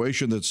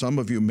situation that some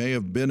of you may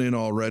have been in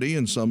already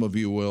and some of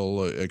you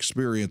will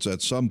experience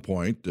at some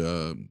point.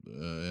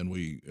 And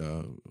we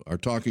are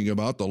talking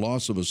about the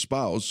loss of a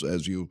spouse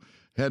as you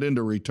head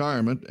into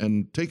retirement,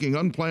 and taking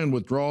unplanned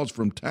withdrawals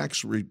from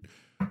tax-deferred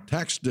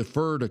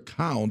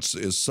accounts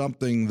is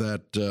something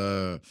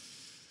that,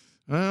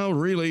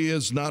 really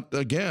is not,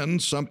 again,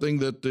 something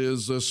that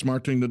is a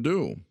smart thing to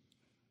do.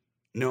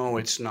 No,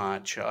 it's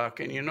not, Chuck.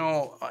 And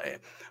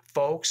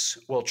folks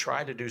will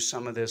try to do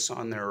some of this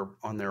on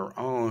their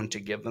own to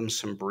give them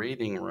some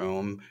breathing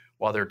room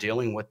while they're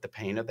dealing with the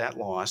pain of that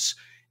loss.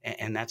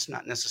 And that's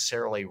not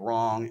necessarily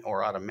wrong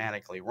or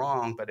automatically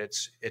wrong, but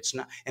it's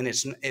not, and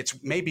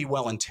it's maybe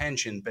well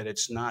intentioned, but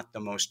it's not the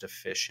most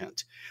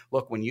efficient.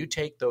 Look, when you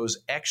take those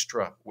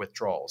extra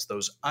withdrawals,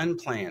 those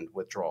unplanned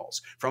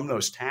withdrawals from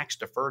those tax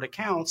deferred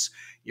accounts,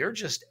 you're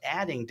just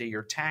adding to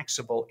your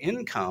taxable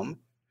income,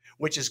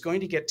 which is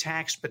going to get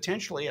taxed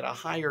potentially at a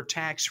higher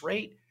tax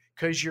rate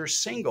because you're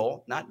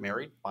single, not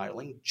married,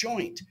 filing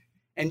joint.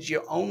 And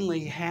you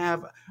only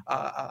have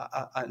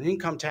an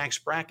income tax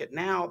bracket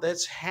now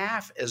that's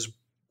half as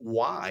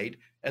wide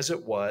as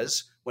it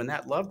was when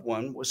that loved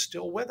one was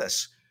still with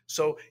us.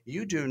 So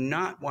you do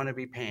not want to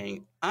be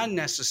paying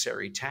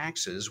unnecessary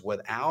taxes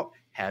without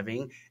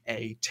having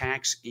a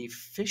tax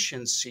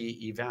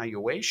efficiency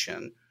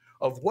evaluation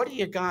of what do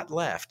you got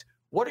left?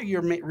 What are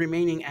your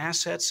remaining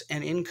assets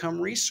and income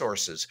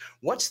resources?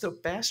 What's the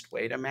best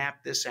way to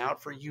map this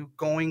out for you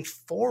going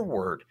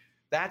forward?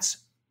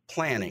 That's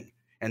planning.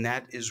 And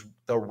that is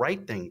the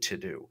right thing to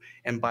do.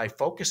 And by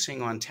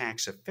focusing on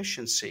tax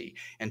efficiency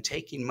and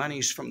taking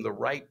monies from the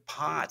right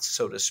pots,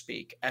 so to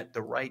speak, at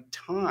the right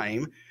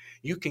time,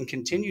 you can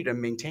continue to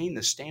maintain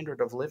the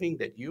standard of living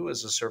that you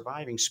as a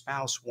surviving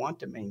spouse want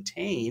to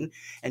maintain.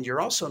 And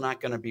you're also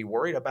not going to be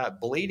worried about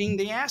bleeding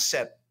the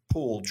asset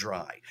pool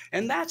dry.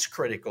 And that's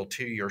critical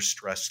to your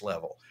stress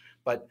level.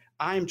 But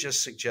I'm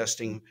just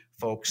suggesting,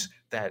 folks,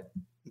 that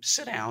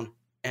sit down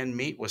and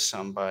meet with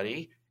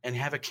somebody and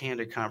have a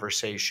candid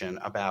conversation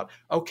about,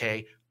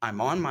 okay,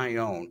 I'm on my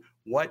own.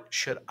 What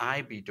should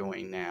I be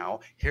doing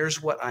now?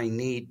 Here's what I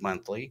need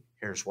monthly.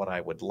 Here's what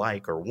I would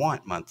like or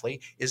want monthly.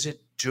 Is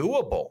it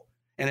doable?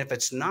 And if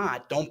it's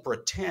not, don't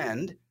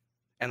pretend.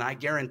 And I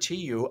guarantee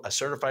you, a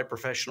certified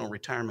professional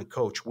retirement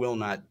coach will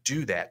not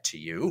do that to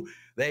you.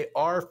 They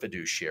are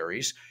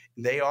fiduciaries.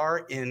 They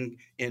are in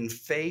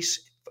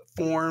face,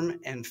 form,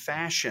 and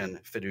fashion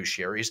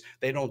fiduciaries.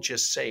 They don't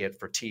just say it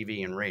for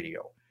TV and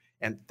radio.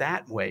 And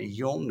that way,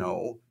 you'll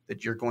know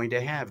that you're going to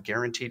have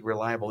guaranteed,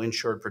 reliable,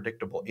 insured,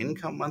 predictable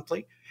income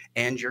monthly,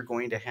 and you're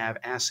going to have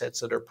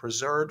assets that are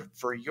preserved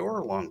for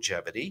your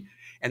longevity.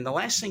 And the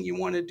last thing you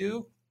want to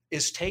do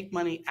is take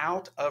money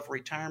out of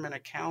retirement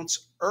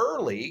accounts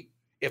early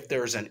if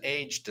there's an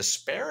age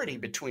disparity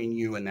between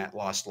you and that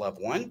lost loved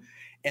one,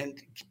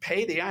 and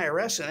pay the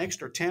IRS an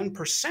extra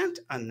 10%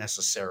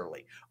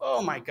 unnecessarily.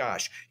 Oh my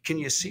gosh. Can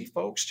you see,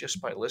 folks,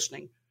 just by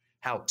listening,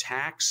 how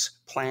tax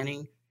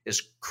planning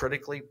is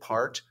critically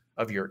part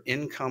of your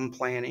income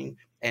planning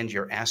and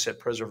your asset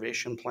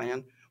preservation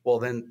plan? Well,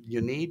 then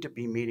you need to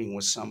be meeting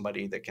with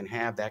somebody that can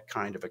have that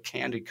kind of a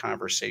candid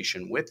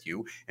conversation with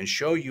you and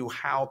show you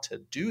how to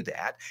do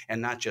that,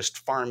 and not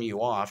just farm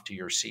you off to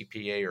your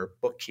CPA or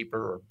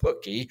bookkeeper or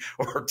bookie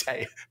or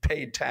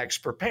paid tax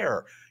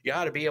preparer. You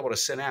ought to be able to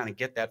sit down and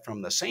get that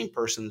from the same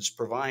person that's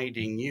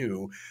providing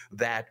you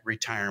that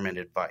retirement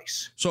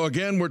advice. So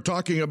again, we're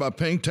talking about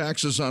paying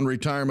taxes on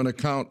retirement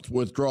account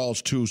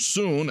withdrawals too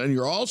soon, and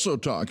you're also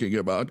talking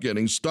about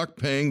getting stuck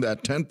paying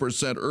that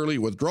 10% early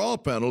withdrawal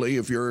penalty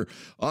if you're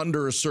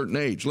under a certain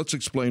age. Let's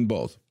explain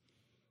both.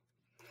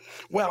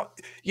 Well,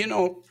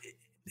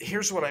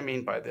 here's what I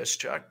mean by this,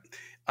 Chuck.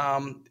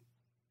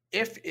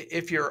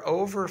 If you're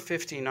over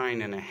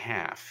 59 and a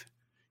half,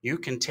 you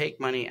can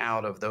take money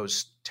out of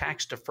those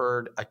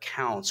tax-deferred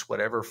accounts,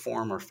 whatever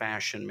form or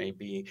fashion may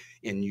be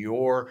in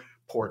your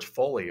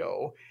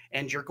portfolio,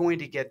 and you're going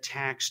to get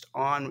taxed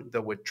on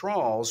the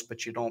withdrawals,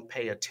 but you don't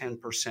pay a 10%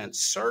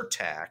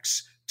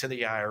 surtax to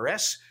the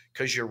IRS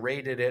because you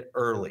rated it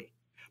early.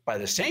 By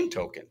the same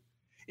token,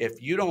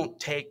 if you don't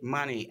take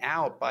money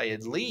out by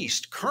at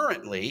least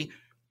currently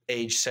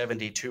age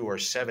 72 or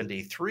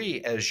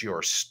 73 as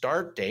your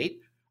start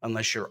date,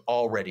 unless you're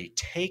already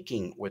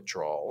taking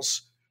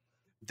withdrawals,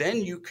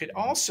 then you could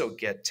also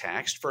get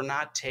taxed for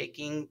not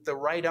taking the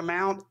right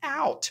amount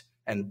out.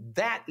 And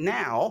that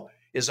now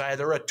is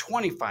either a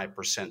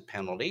 25%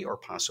 penalty or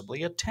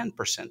possibly a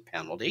 10%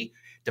 penalty.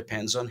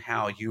 Depends on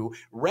how you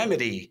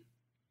remedy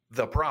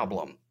the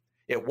problem.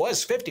 It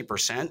was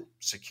 50%.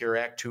 Secure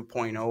Act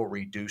 2.0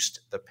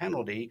 reduced the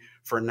penalty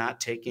for not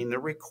taking the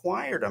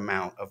required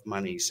amount of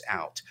monies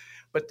out.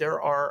 But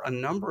there are a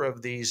number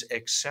of these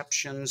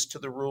exceptions to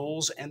the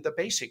rules and the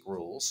basic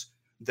rules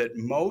that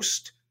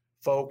most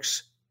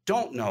folks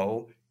don't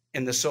know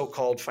in the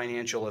so-called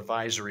financial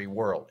advisory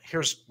world.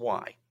 Here's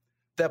why.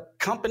 The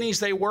companies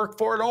they work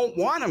for don't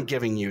want them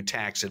giving you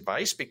tax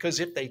advice,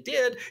 because if they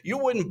did, you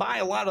wouldn't buy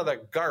a lot of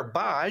the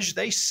garbage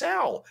they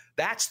sell.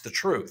 That's the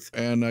truth.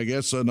 And I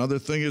guess another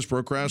thing is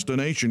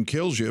procrastination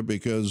kills you,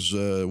 because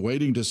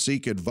waiting to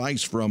seek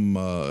advice from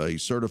a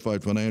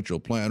certified financial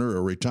planner,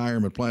 a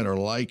retirement planner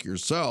like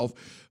yourself,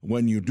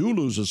 when you do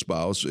lose a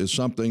spouse, is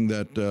something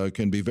that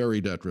can be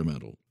very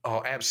detrimental.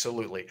 Oh,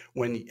 absolutely.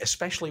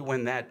 Especially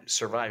when that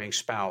surviving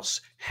spouse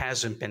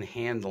hasn't been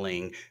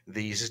handling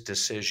these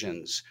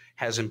decisions,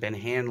 hasn't been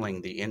handling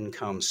the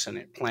income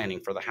planning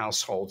for the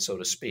household, so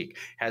to speak,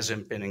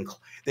 they've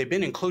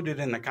been included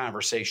in the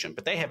conversation,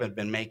 but they haven't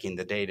been making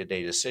the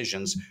day-to-day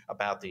decisions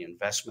about the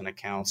investment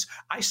accounts.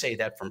 I say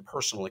that from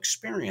personal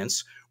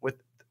experience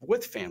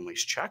with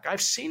families, Chuck.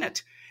 I've seen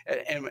it.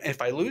 And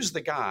if I lose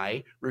the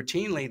guy,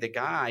 routinely the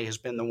guy has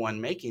been the one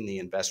making the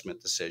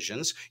investment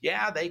decisions.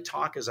 Yeah, they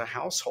talk as a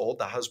household,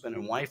 the husband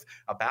and wife,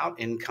 about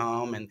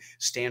income and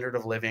standard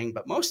of living.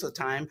 But most of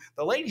the time,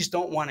 the ladies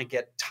don't want to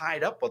get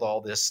tied up with all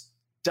this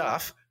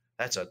stuff.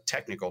 That's a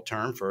technical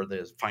term for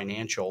the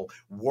financial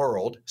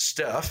world,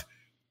 stuff.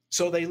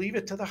 So they leave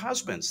it to the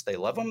husbands. They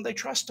love them. They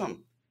trust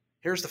them.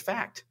 Here's the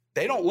fact.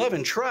 They don't love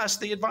and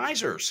trust the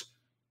advisors.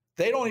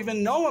 They don't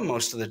even know him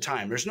most of the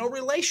time. There's no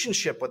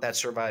relationship with that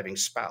surviving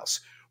spouse.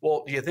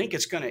 Well, do you think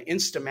it's going to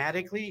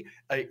instantly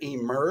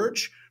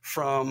emerge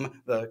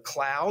from the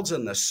clouds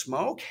and the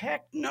smoke?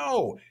 Heck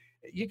no.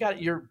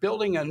 You're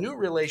building a new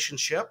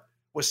relationship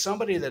with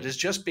somebody that has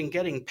just been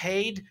getting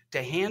paid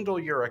to handle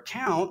your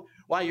account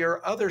while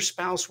your other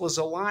spouse was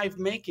alive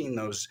making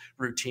those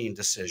routine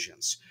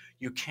decisions.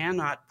 You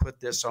cannot put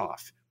this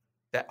off.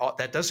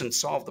 That doesn't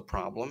solve the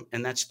problem,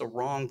 and that's the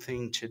wrong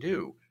thing to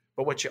do.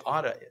 But what you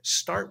ought to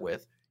start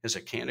with is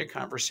a candid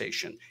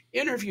conversation.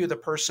 Interview the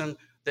person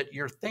that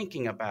you're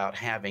thinking about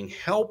having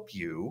help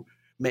you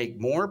make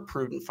more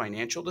prudent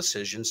financial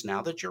decisions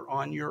now that you're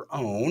on your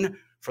own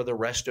for the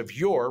rest of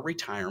your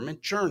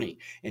retirement journey.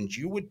 And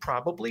you would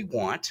probably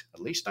want, at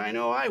least I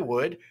know I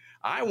would,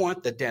 I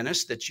want the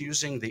dentist that's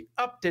using the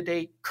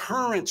up-to-date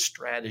current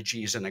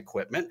strategies and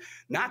equipment,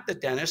 not the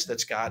dentist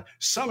that's got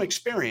some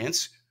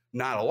experience,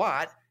 not a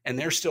lot, and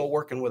they're still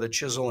working with a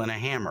chisel and a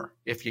hammer,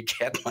 if you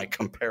get my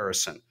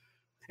comparison.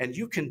 And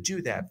you can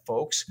do that,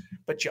 folks,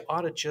 but you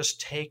ought to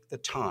just take the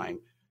time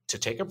to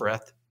take a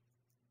breath,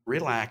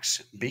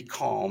 relax, be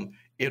calm.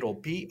 It'll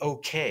be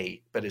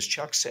okay. But as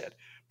Chuck said,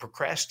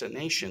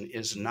 procrastination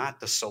is not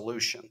the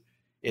solution.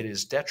 It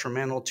is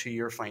detrimental to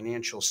your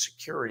financial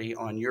security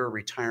on your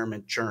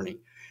retirement journey.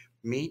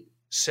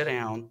 Sit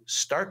down,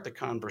 start the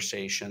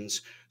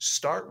conversations,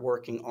 start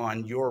working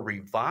on your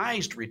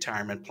revised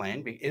retirement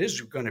plan. It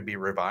is going to be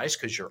revised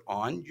because you're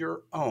on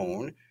your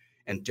own,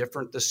 and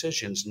different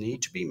decisions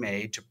need to be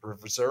made to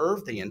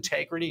preserve the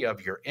integrity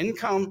of your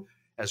income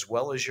as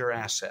well as your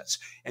assets.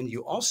 And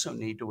you also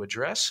need to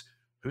address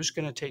who's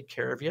going to take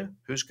care of you,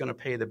 who's going to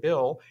pay the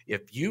bill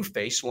if you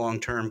face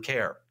long-term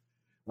care.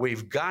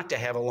 We've got to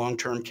have a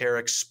long-term care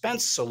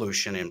expense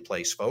solution in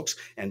place, folks.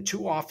 And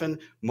too often,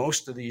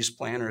 most of these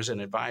planners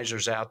and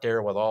advisors out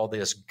there with all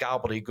this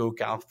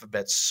gobbledygook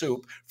alphabet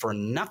soup for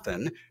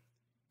nothing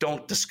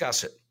don't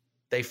discuss it.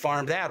 They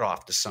farm that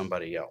off to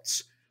somebody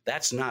else.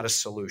 That's not a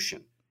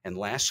solution. And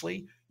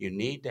lastly, you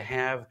need to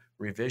have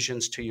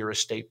revisions to your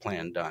estate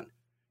plan done.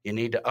 You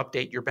need to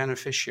update your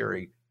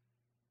beneficiaries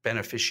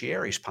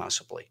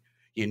possibly.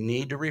 You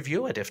need to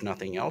review it, if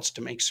nothing else,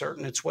 to make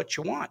certain it's what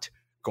you want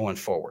going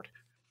forward.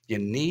 You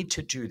need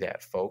to do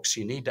that, folks.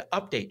 You need to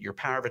update your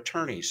power of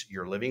attorneys,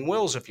 your living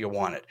wills if you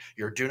want it,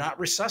 your do not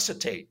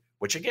resuscitate,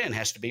 which again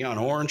has to be on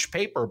orange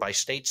paper by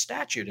state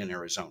statute in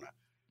Arizona.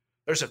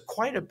 There's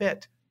quite a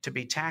bit to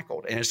be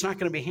tackled, and it's not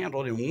going to be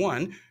handled in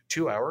 1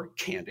 2-hour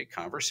candid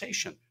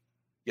conversation.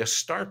 You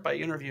start by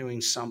interviewing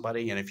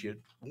somebody, and if you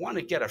want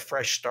to get a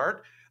fresh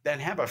start, then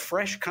have a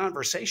fresh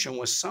conversation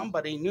with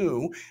somebody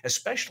new,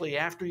 especially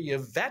after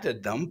you've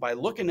vetted them by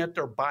looking at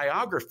their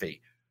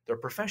biography, their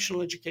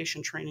professional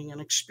education, training, and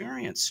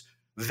experience.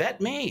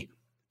 Vet me.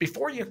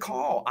 Before you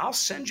call, I'll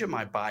send you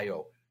my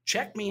bio.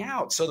 Check me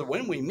out so that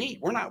when we meet,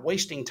 we're not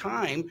wasting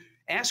time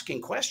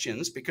asking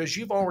questions because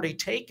you've already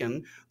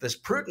taken the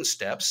prudent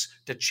steps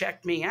to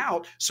check me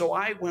out. So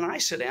when I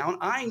sit down,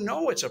 I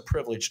know it's a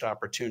privileged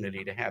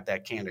opportunity to have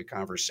that candid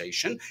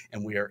conversation,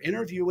 and we are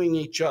interviewing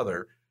each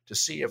other to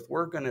see if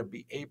we're going to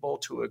be able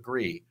to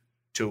agree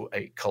to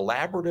a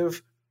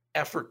collaborative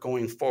effort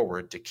going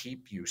forward to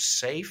keep you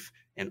safe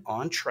and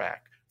on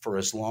track for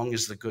as long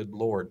as the good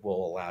Lord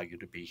will allow you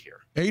to be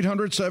here.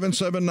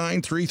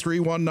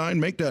 800-779-3319.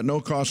 Make that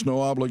no-cost,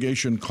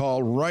 no-obligation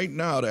call right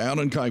now to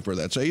Alan Kifer.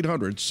 That's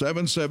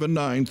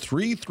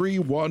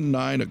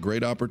 800-779-3319. A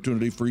great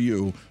opportunity for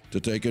you to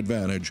take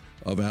advantage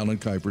of Alan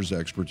Kifer's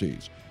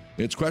expertise.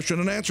 It's question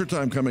and answer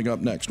time coming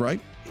up next,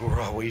 right?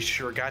 Well, we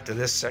sure got to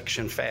this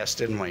section fast,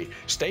 didn't we?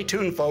 Stay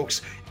tuned,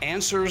 folks.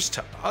 Answers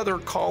to other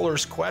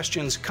callers'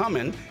 questions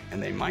coming,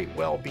 and they might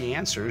well be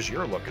answers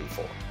you're looking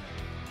for.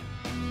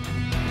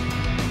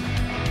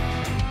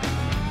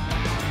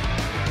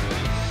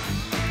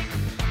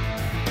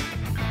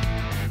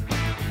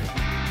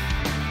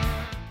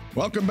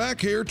 Welcome back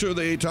here to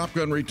the Top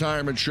Gun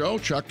Retirement Show.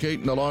 Chuck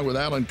Caton along with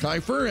Alan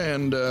Kifer,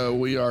 and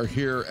we are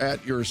here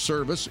at your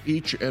service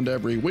each and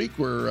every week.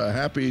 We're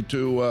happy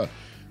to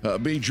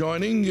be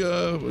joining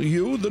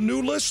you, the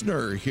new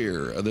listener,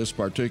 here this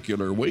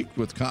particular week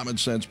with Common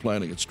Sense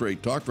Planning and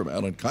Straight Talk from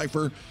Alan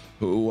Kifer,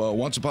 who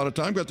once upon a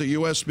time got the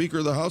U.S. Speaker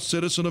of the House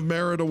Citizen of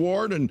Merit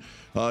Award. And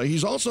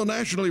he's also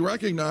nationally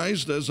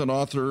recognized as an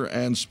author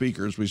and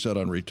speaker, as we said,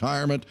 on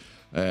retirement,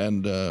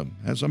 and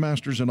has a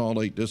master's in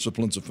all 8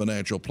 disciplines of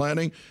financial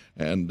planning.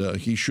 And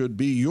he should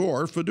be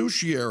your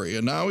fiduciary.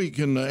 And now he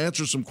can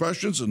answer some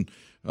questions and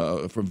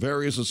from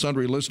various and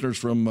sundry listeners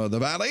from the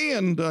Valley,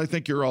 and I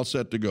think you're all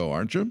set to go,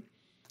 aren't you?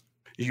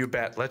 You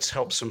bet. Let's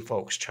help some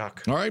folks,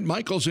 Chuck. All right,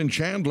 Michael's in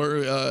Chandler.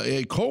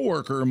 A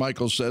coworker,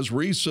 Michael says,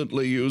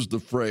 recently used the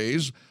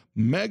phrase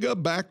mega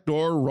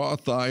backdoor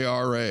Roth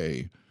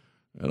IRA.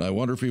 And I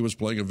wonder if he was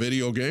playing a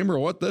video game or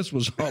what this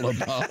was all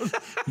about.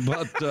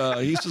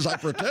 But he says, I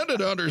pretended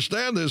to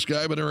understand this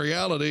guy, but in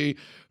reality,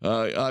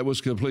 I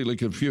was completely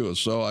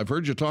confused. So I've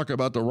heard you talk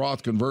about the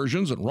Roth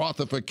conversions and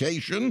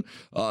Rothification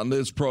on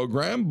this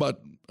program,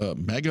 but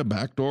mega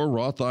backdoor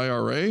Roth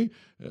IRA,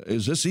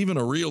 is this even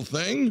a real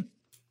thing?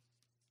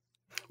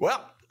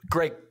 Well,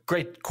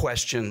 great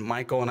question,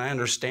 Michael, and I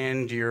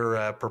understand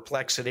your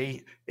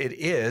perplexity. It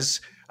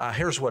is.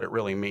 Here's what it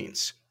really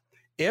means.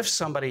 If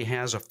somebody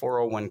has a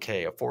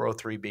 401k, a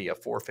 403b, a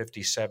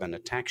 457, a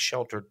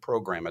tax-sheltered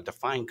program, a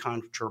defined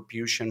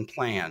contribution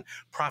plan,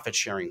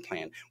 profit-sharing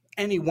plan,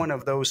 any one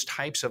of those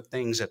types of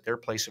things at their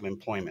place of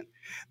employment,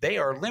 they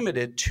are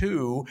limited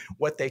to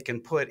what they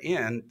can put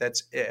in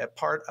that's a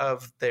part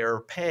of their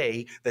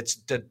pay that's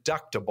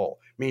deductible,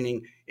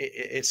 meaning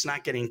it's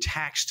not getting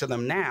taxed to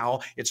them now,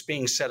 it's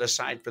being set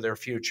aside for their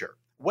future.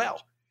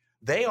 Well,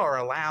 they are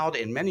allowed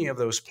in many of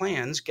those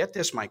plans, get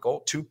this,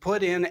 Michael, to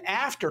put in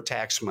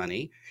after-tax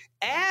money,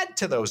 add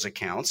to those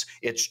accounts.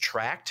 It's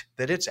tracked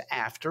that it's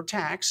after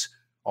tax.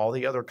 All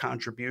the other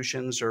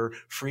contributions or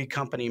free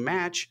company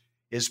match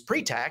is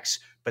pre-tax,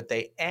 but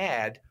they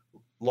add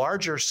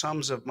larger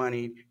sums of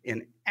money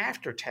in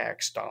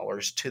after-tax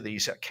dollars to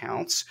these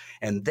accounts,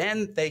 and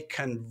then they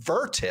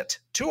convert it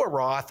to a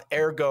Roth,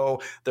 ergo,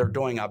 they're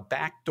doing a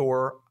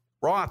backdoor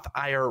Roth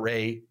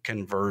IRA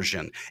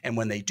conversion. And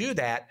when they do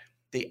that,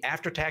 the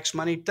after-tax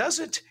money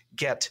doesn't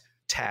get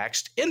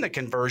taxed in the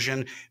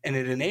conversion, and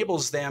it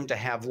enables them to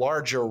have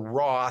larger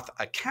Roth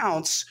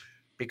accounts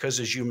because,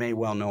 as you may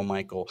well know,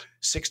 Michael,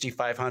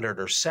 $6,500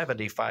 or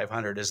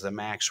 $7,500 is the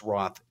max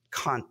Roth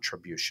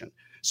contribution.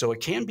 So it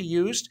can be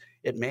used.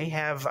 It may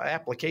have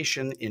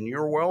application in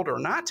your world or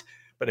not,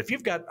 but if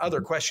you've got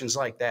other questions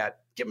like that,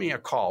 give me a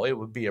call. It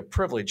would be a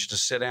privilege to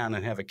sit down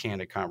and have a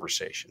candid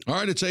conversation. All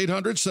right, it's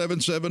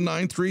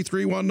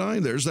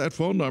 800-779-3319. There's that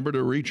phone number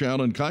to reach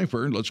Alan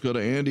Kifer. Let's go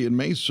to Andy in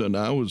Mesa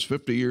now, who's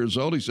 50 years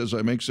old. He says,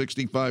 I make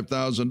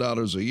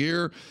 $65,000 a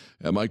year,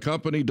 and my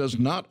company does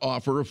not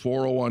offer a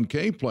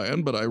 401k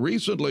plan, but I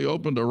recently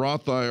opened a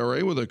Roth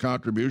IRA with a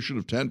contribution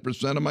of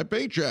 10% of my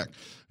paycheck.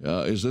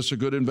 Is this a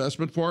good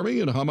investment for me,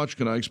 and how much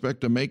can I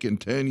expect to make in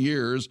 10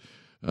 years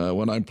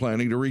when I'm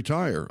planning to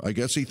retire? I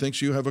guess he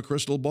thinks you have a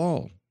crystal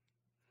ball.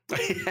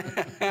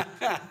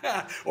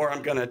 Or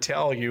I'm going to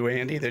tell you,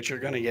 Andy, that you're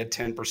going to get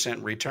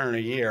 10% return a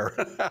year.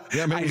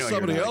 Yeah, maybe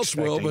somebody else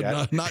will,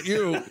 but not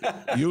you.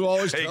 You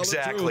always tell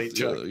exactly, the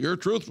truth. You're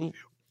truthful.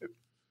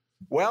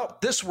 Well,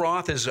 this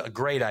Roth is a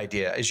great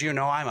idea. As you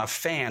know, I'm a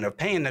fan of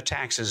paying the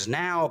taxes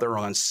now. They're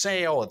on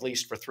sale, at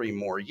least for 3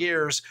 more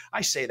years.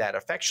 I say that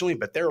affectionately,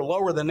 but they're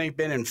lower than they've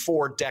been in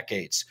 4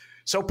 decades.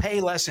 So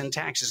pay less in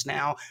taxes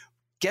now,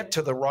 get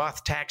to the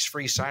Roth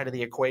tax-free side of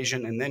the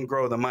equation, and then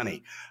grow the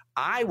money.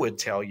 I would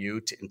tell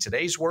you, in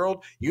today's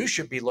world, you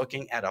should be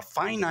looking at a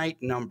finite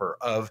number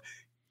of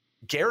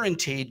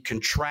guaranteed,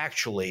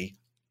 contractually,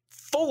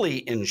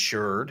 fully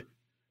insured,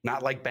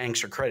 not like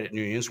banks or credit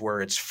unions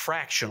where it's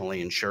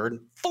fractionally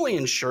insured, fully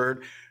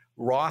insured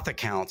Roth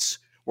accounts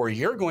where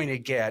you're going to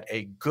get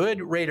a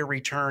good rate of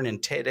return in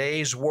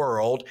today's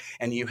world,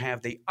 and you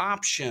have the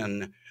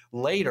option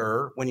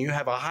later when you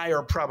have a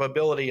higher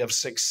probability of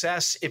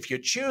success if you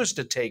choose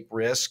to take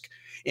risk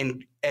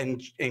in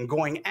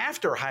going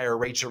after higher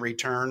rates of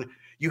return.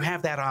 You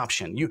have that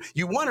option.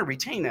 You want to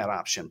retain that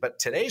option. But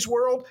today's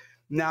world,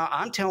 now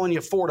I'm telling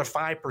you 4 to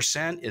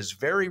 5% is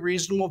very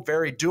reasonable,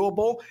 very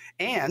doable.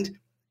 And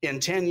in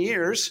 10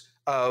 years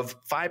of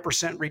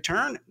 5%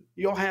 return,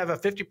 you'll have a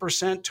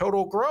 50%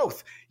 total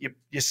growth.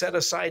 You set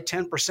aside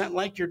 10%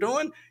 like you're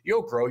doing,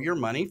 you'll grow your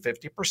money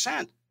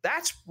 50%.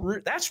 That's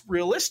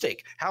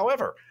realistic.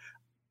 However,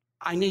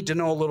 I need to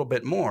know a little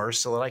bit more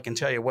so that I can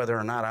tell you whether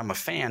or not I'm a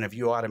fan of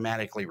you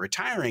automatically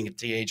retiring at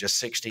the age of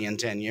 60 in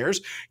 10 years,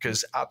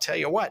 because I'll tell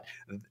you what,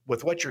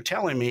 with what you're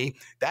telling me,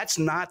 that's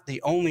not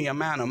the only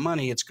amount of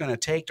money it's going to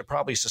take to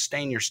probably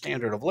sustain your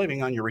standard of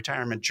living on your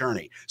retirement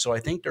journey. So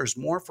I think there's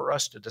more for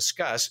us to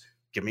discuss.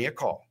 Give me a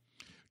call.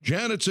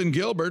 Janet's in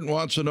Gilbert and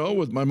wants to know,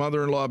 with my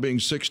mother-in-law being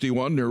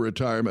 61 near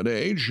retirement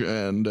age,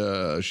 and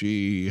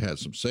she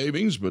has some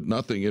savings, but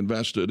nothing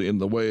invested in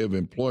the way of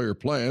employer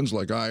plans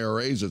like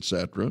IRAs,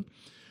 etc.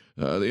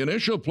 The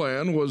initial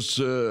plan was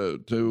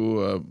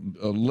to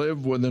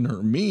live within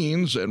her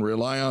means and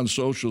rely on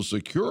Social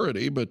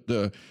Security, but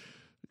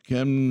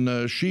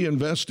Can she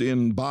invest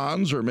in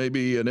bonds or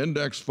maybe an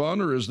index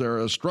fund, or is there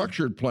a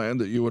structured plan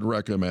that you would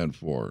recommend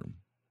for her?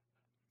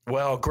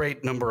 Well,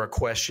 great number of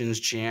questions,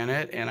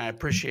 Janet, and I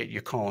appreciate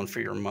you calling for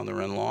your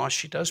mother-in-law.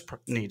 She does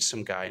need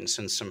some guidance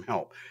and some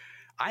help.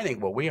 I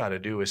think what we ought to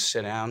do is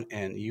sit down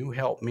and you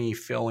help me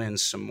fill in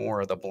some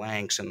more of the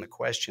blanks and the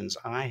questions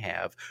I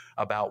have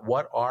about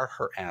what are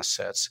her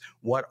assets,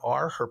 what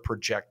are her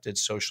projected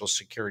Social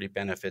Security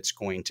benefits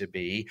going to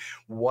be,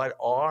 what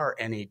are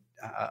any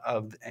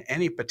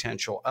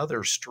potential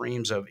other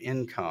streams of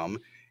income,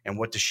 and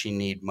what does she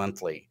need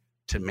monthly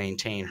to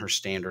maintain her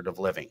standard of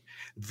living.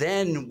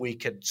 Then we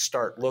could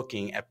start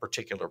looking at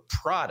particular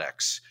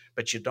products,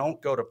 but you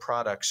don't go to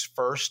products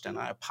first. And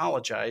I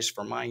apologize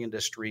for my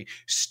industry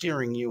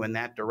steering you in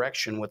that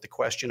direction with the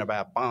question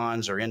about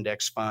bonds or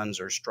index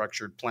funds or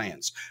structured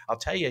plans. I'll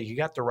tell you, you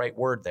got the right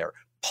word there,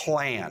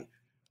 plan,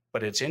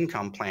 but it's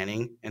income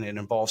planning, and it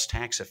involves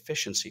tax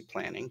efficiency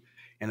planning,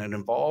 and it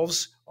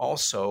involves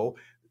also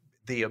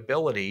the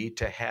ability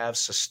to have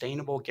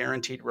sustainable,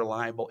 guaranteed,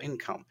 reliable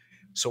income.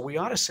 So we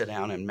ought to sit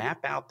down and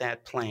map out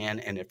that plan.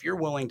 And if you're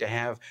willing to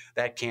have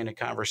that candid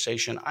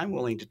conversation, I'm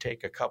willing to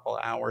take a couple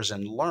hours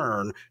and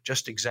learn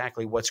just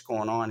exactly what's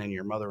going on in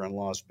your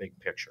mother-in-law's big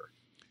picture.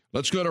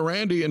 Let's go to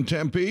Randy in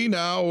Tempe.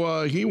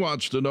 Now, he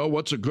wants to know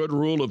what's a good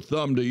rule of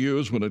thumb to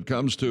use when it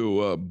comes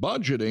to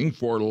budgeting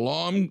for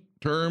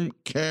long-term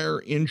care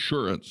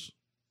insurance.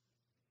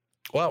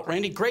 Well,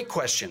 Randy, great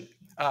question.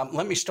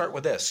 Let me start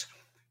with this.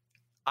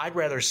 I'd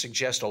rather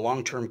suggest a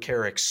long-term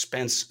care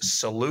expense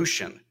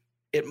solution.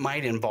 It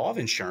might involve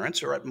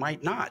insurance or it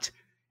might not.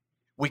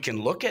 We can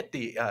look at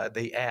the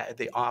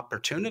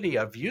opportunity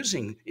of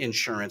using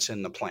insurance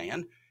in the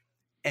plan,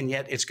 and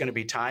yet it's going to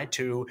be tied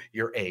to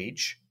your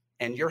age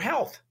and your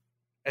health.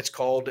 It's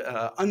called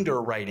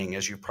underwriting,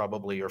 as you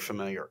probably are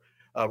familiar.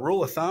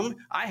 Rule of thumb,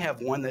 I have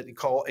one that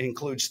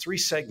includes 3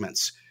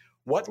 segments.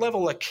 What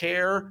level of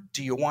care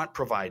do you want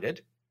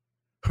provided?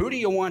 Who do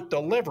you want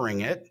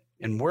delivering it?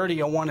 And where do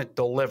you want it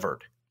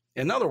delivered?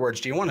 In other words,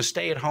 do you want to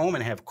stay at home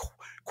and have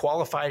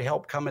qualified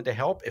help coming to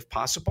help if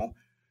possible?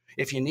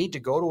 If you need to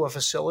go to a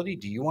facility,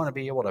 do you want to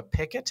be able to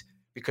pick it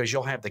because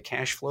you'll have the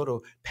cash flow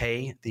to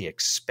pay the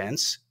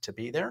expense to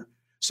be there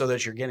so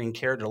that you're getting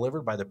care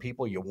delivered by the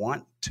people you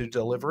want to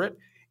deliver it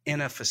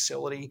in a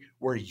facility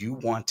where you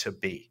want to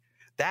be?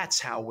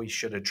 That's how we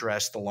should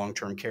address the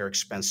long-term care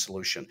expense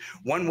solution.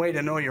 One way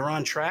to know you're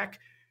on track,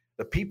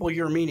 the people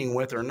you're meeting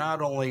with are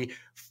not only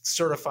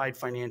certified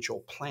financial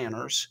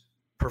planners,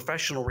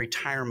 professional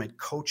retirement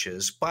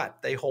coaches,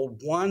 but they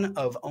hold one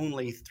of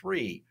only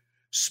 3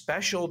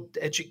 special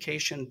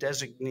education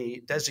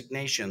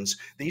designations.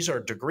 These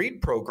are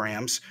degreed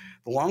programs: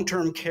 the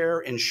long-term care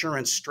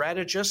insurance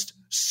strategist,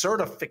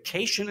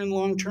 certification in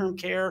long-term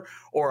care,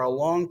 or a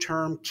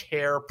long-term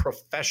care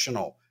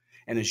professional.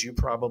 And as you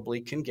probably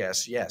can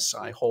guess, yes,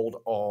 I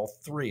hold all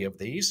 3 of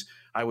these.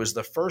 I was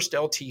the first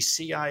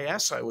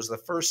LTCIS, I was the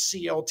first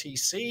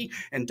CLTC,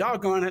 and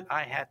doggone it,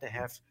 I had to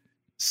have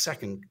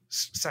second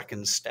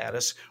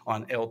status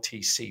on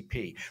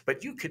LTCP.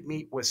 But you could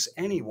meet with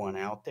anyone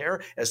out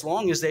there as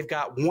long as they've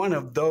got one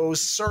of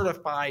those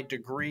certified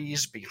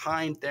degrees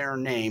behind their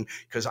name,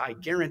 because I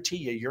guarantee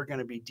you're going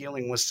to be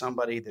dealing with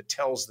somebody that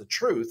tells the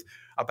truth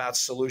about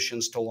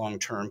solutions to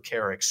long-term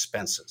care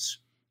expenses.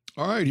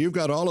 All right, you've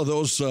got all of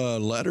those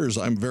letters.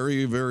 I'm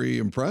very, very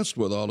impressed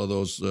with all of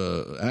those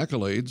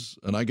accolades.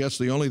 And I guess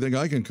the only thing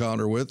I can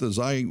counter with is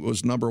I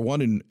was number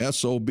 1 in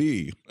SOB.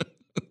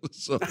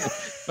 So,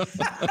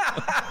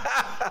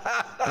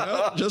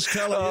 well, just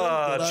telling you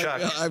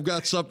that I've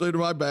got something in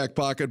my back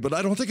pocket, but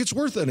I don't think it's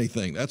worth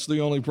anything. That's the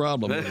only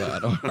problem with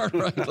that. All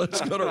right,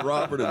 let's go to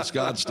Robert in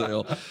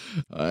Scottsdale.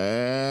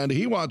 And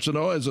he wants to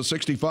know, as a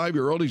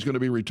 65-year-old, he's going to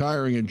be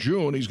retiring in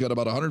June. He's got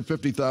about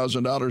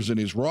 $150,000 in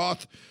his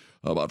Roth,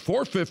 about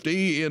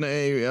 $450,000 in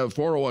a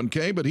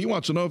 401k, but he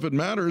wants to know if it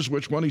matters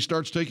which one he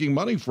starts taking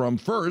money from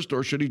first,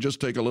 or should he just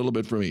take a little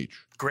bit from each?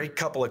 Great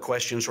couple of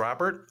questions,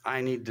 Robert.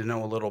 I need to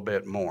know a little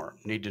bit more.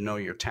 Need to know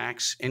your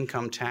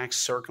income tax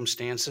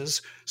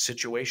circumstances,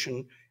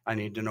 situation. I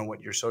need to know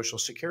what your Social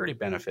Security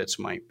benefits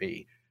might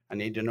be. I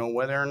need to know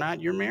whether or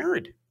not you're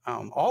married.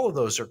 All of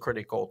those are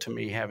critical to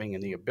me having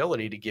the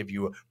ability to give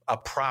you a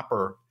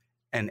proper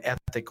and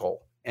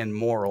ethical and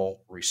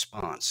moral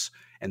response.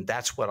 And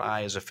that's what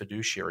I, as a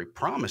fiduciary,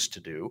 promise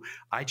to do.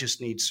 I just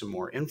need some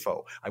more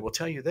info. I will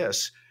tell you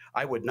this.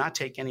 I would not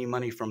take any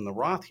money from the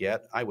Roth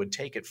yet. I would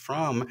take it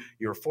from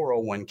your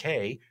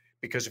 401k,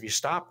 because if you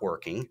stop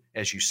working,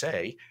 as you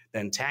say,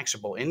 then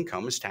taxable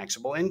income is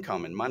taxable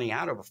income, and money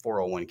out of a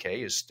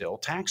 401k is still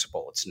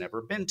taxable. It's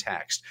never been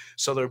taxed.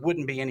 So there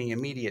wouldn't be any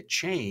immediate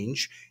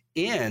change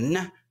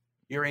in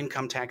your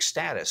income tax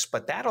status.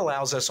 But that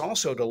allows us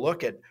also to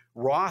look at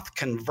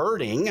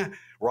Rothifying,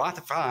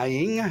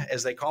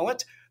 as they call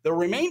it, the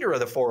remainder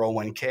of the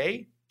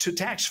 401k to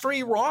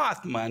tax-free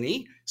Roth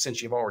money,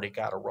 since you've already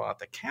got a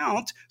Roth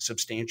account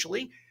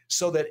substantially.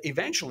 so that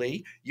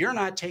eventually you're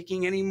not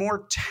taking any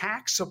more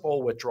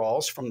taxable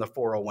withdrawals from the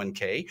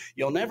 401k.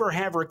 You'll never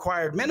have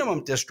required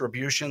minimum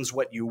distributions.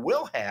 What you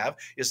will have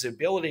is the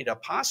ability to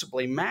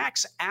possibly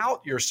max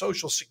out your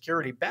Social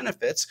Security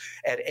benefits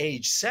at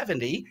age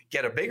 70,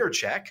 get a bigger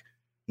check.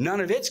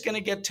 None of it's going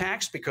to get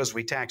taxed because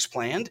we tax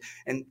planned.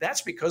 And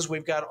that's because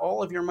we've got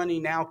all of your money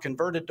now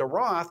converted to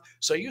Roth.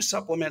 So you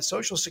supplement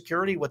Social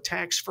Security with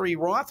tax-free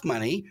Roth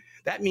money.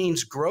 That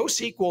means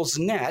gross equals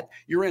net.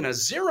 You're in a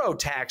zero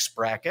tax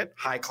bracket,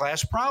 high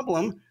class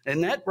problem.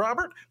 Isn't that,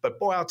 Robert? But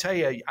boy, I'll tell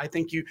you, I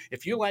think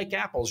if you like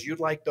apples,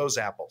 you'd like those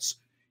apples.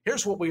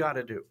 Here's what we ought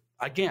to do.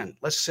 Again,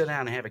 let's sit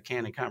down and have a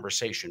candid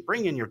conversation.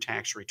 Bring in your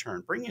tax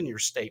return. Bring in your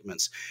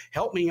statements.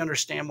 Help me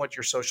understand what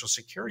your Social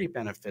Security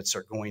benefits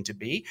are going to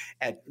be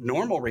at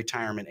normal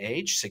retirement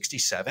age,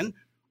 67,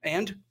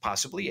 and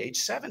possibly age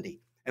 70.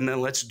 And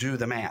then let's do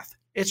the math.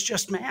 It's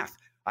just math.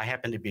 I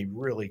happen to be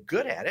really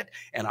good at it,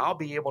 and I'll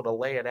be able to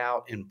lay it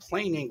out in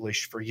plain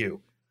English for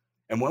you.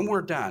 And when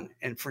we're done,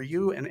 and for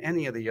you and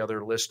any of the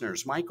other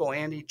listeners, Michael,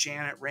 Andy,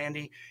 Janet,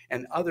 Randy,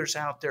 and others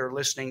out there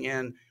listening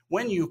in,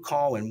 when you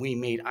call and we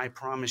meet, I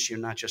promise you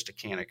not just a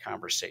candid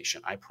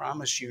conversation. I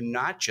promise you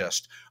not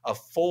just a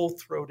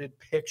full-throated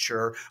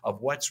picture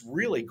of what's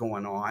really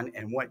going on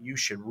and what you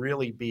should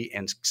really be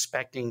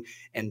expecting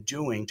and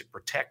doing to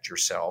protect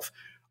yourself.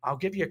 I'll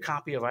give you a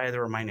copy of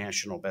either of my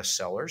national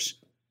bestsellers,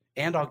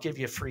 and I'll give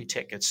you free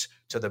tickets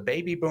to The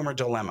Baby Boomer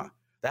Dilemma.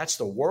 That's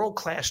the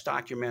world-class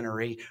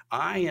documentary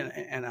I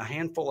and a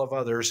handful of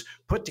others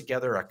put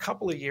together a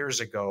couple of years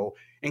ago,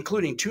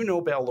 including 2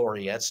 Nobel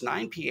laureates,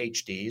 9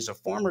 PhDs, a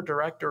former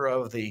director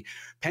of the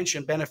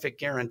Pension Benefit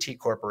Guarantee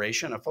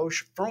Corporation, a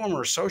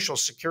former Social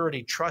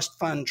Security Trust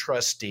Fund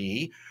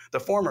trustee, the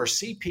former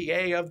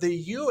CPA of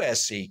the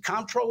USC,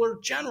 Comptroller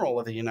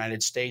General of the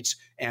United States,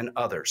 and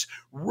others.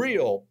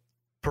 Real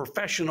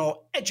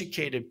professional,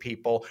 educated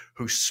people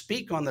who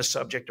speak on the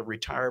subject of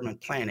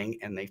retirement planning,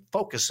 and they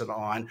focus it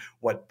on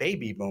what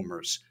baby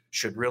boomers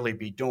should really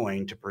be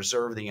doing to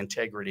preserve the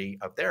integrity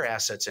of their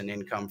assets and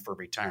income for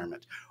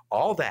retirement.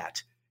 All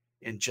that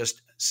in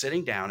just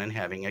sitting down and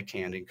having a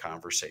candid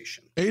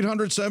conversation.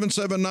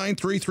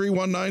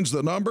 800-779-3319 is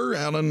the number.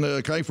 Alan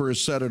Kifer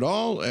has said it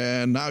all,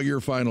 and now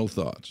your final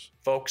thoughts.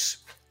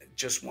 Folks,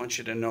 just want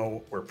you to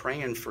know we're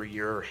praying for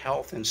your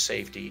health and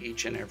safety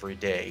each and every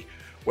day.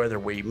 Whether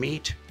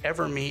we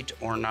ever meet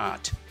or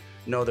not,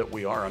 know that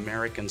we are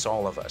Americans,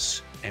 all of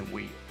us, and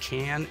we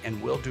can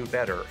and will do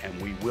better,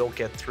 and we will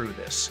get through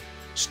this.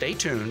 Stay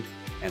tuned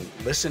and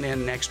listen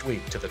in next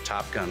week to the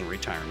Top Gun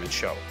Retirement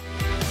Show.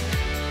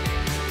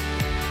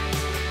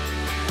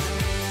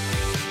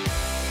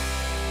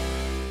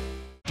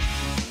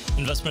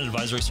 Investment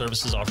advisory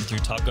services offered through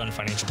Top Gun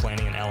Financial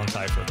Planning and Alan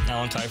Kifer.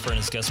 Alan Kifer and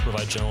his guests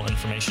provide general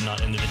information,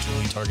 not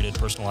individually targeted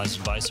personalized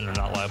advice, and are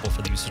not liable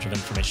for the usage of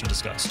information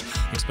discussed.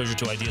 Exposure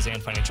to ideas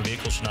and financial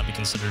vehicles should not be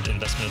considered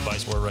investment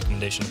advice or a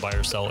recommendation to buy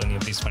or sell any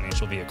of these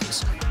financial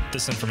vehicles.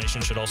 This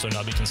information should also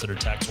not be considered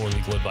tax or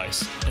legal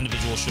advice.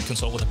 Individuals should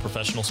consult with a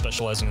professional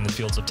specializing in the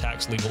fields of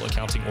tax, legal,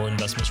 accounting, or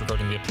investments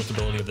regarding the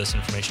applicability of this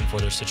information for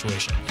their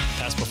situation.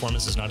 Past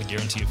performance is not a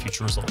guarantee of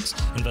future results.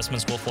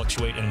 Investments will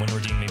fluctuate, and when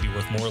redeemed may be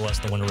worth more or less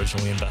than when originally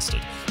invested.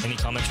 Any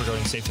comments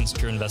regarding safe and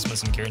secure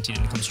investments and guaranteed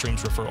income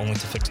streams refer only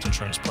to fixed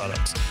insurance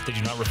products. They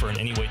do not refer in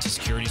any way to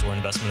securities or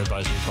investment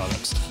advisory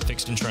products.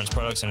 Fixed insurance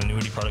products and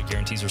annuity product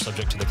guarantees are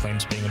subject to the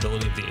claims paying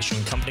ability of the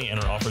issuing company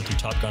and are offered through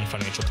Top Gun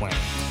Financial Planning.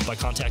 By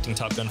contacting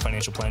Top Gun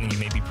Financial Planning, you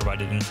may be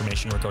provided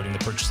information regarding the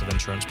purchase of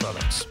insurance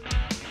products.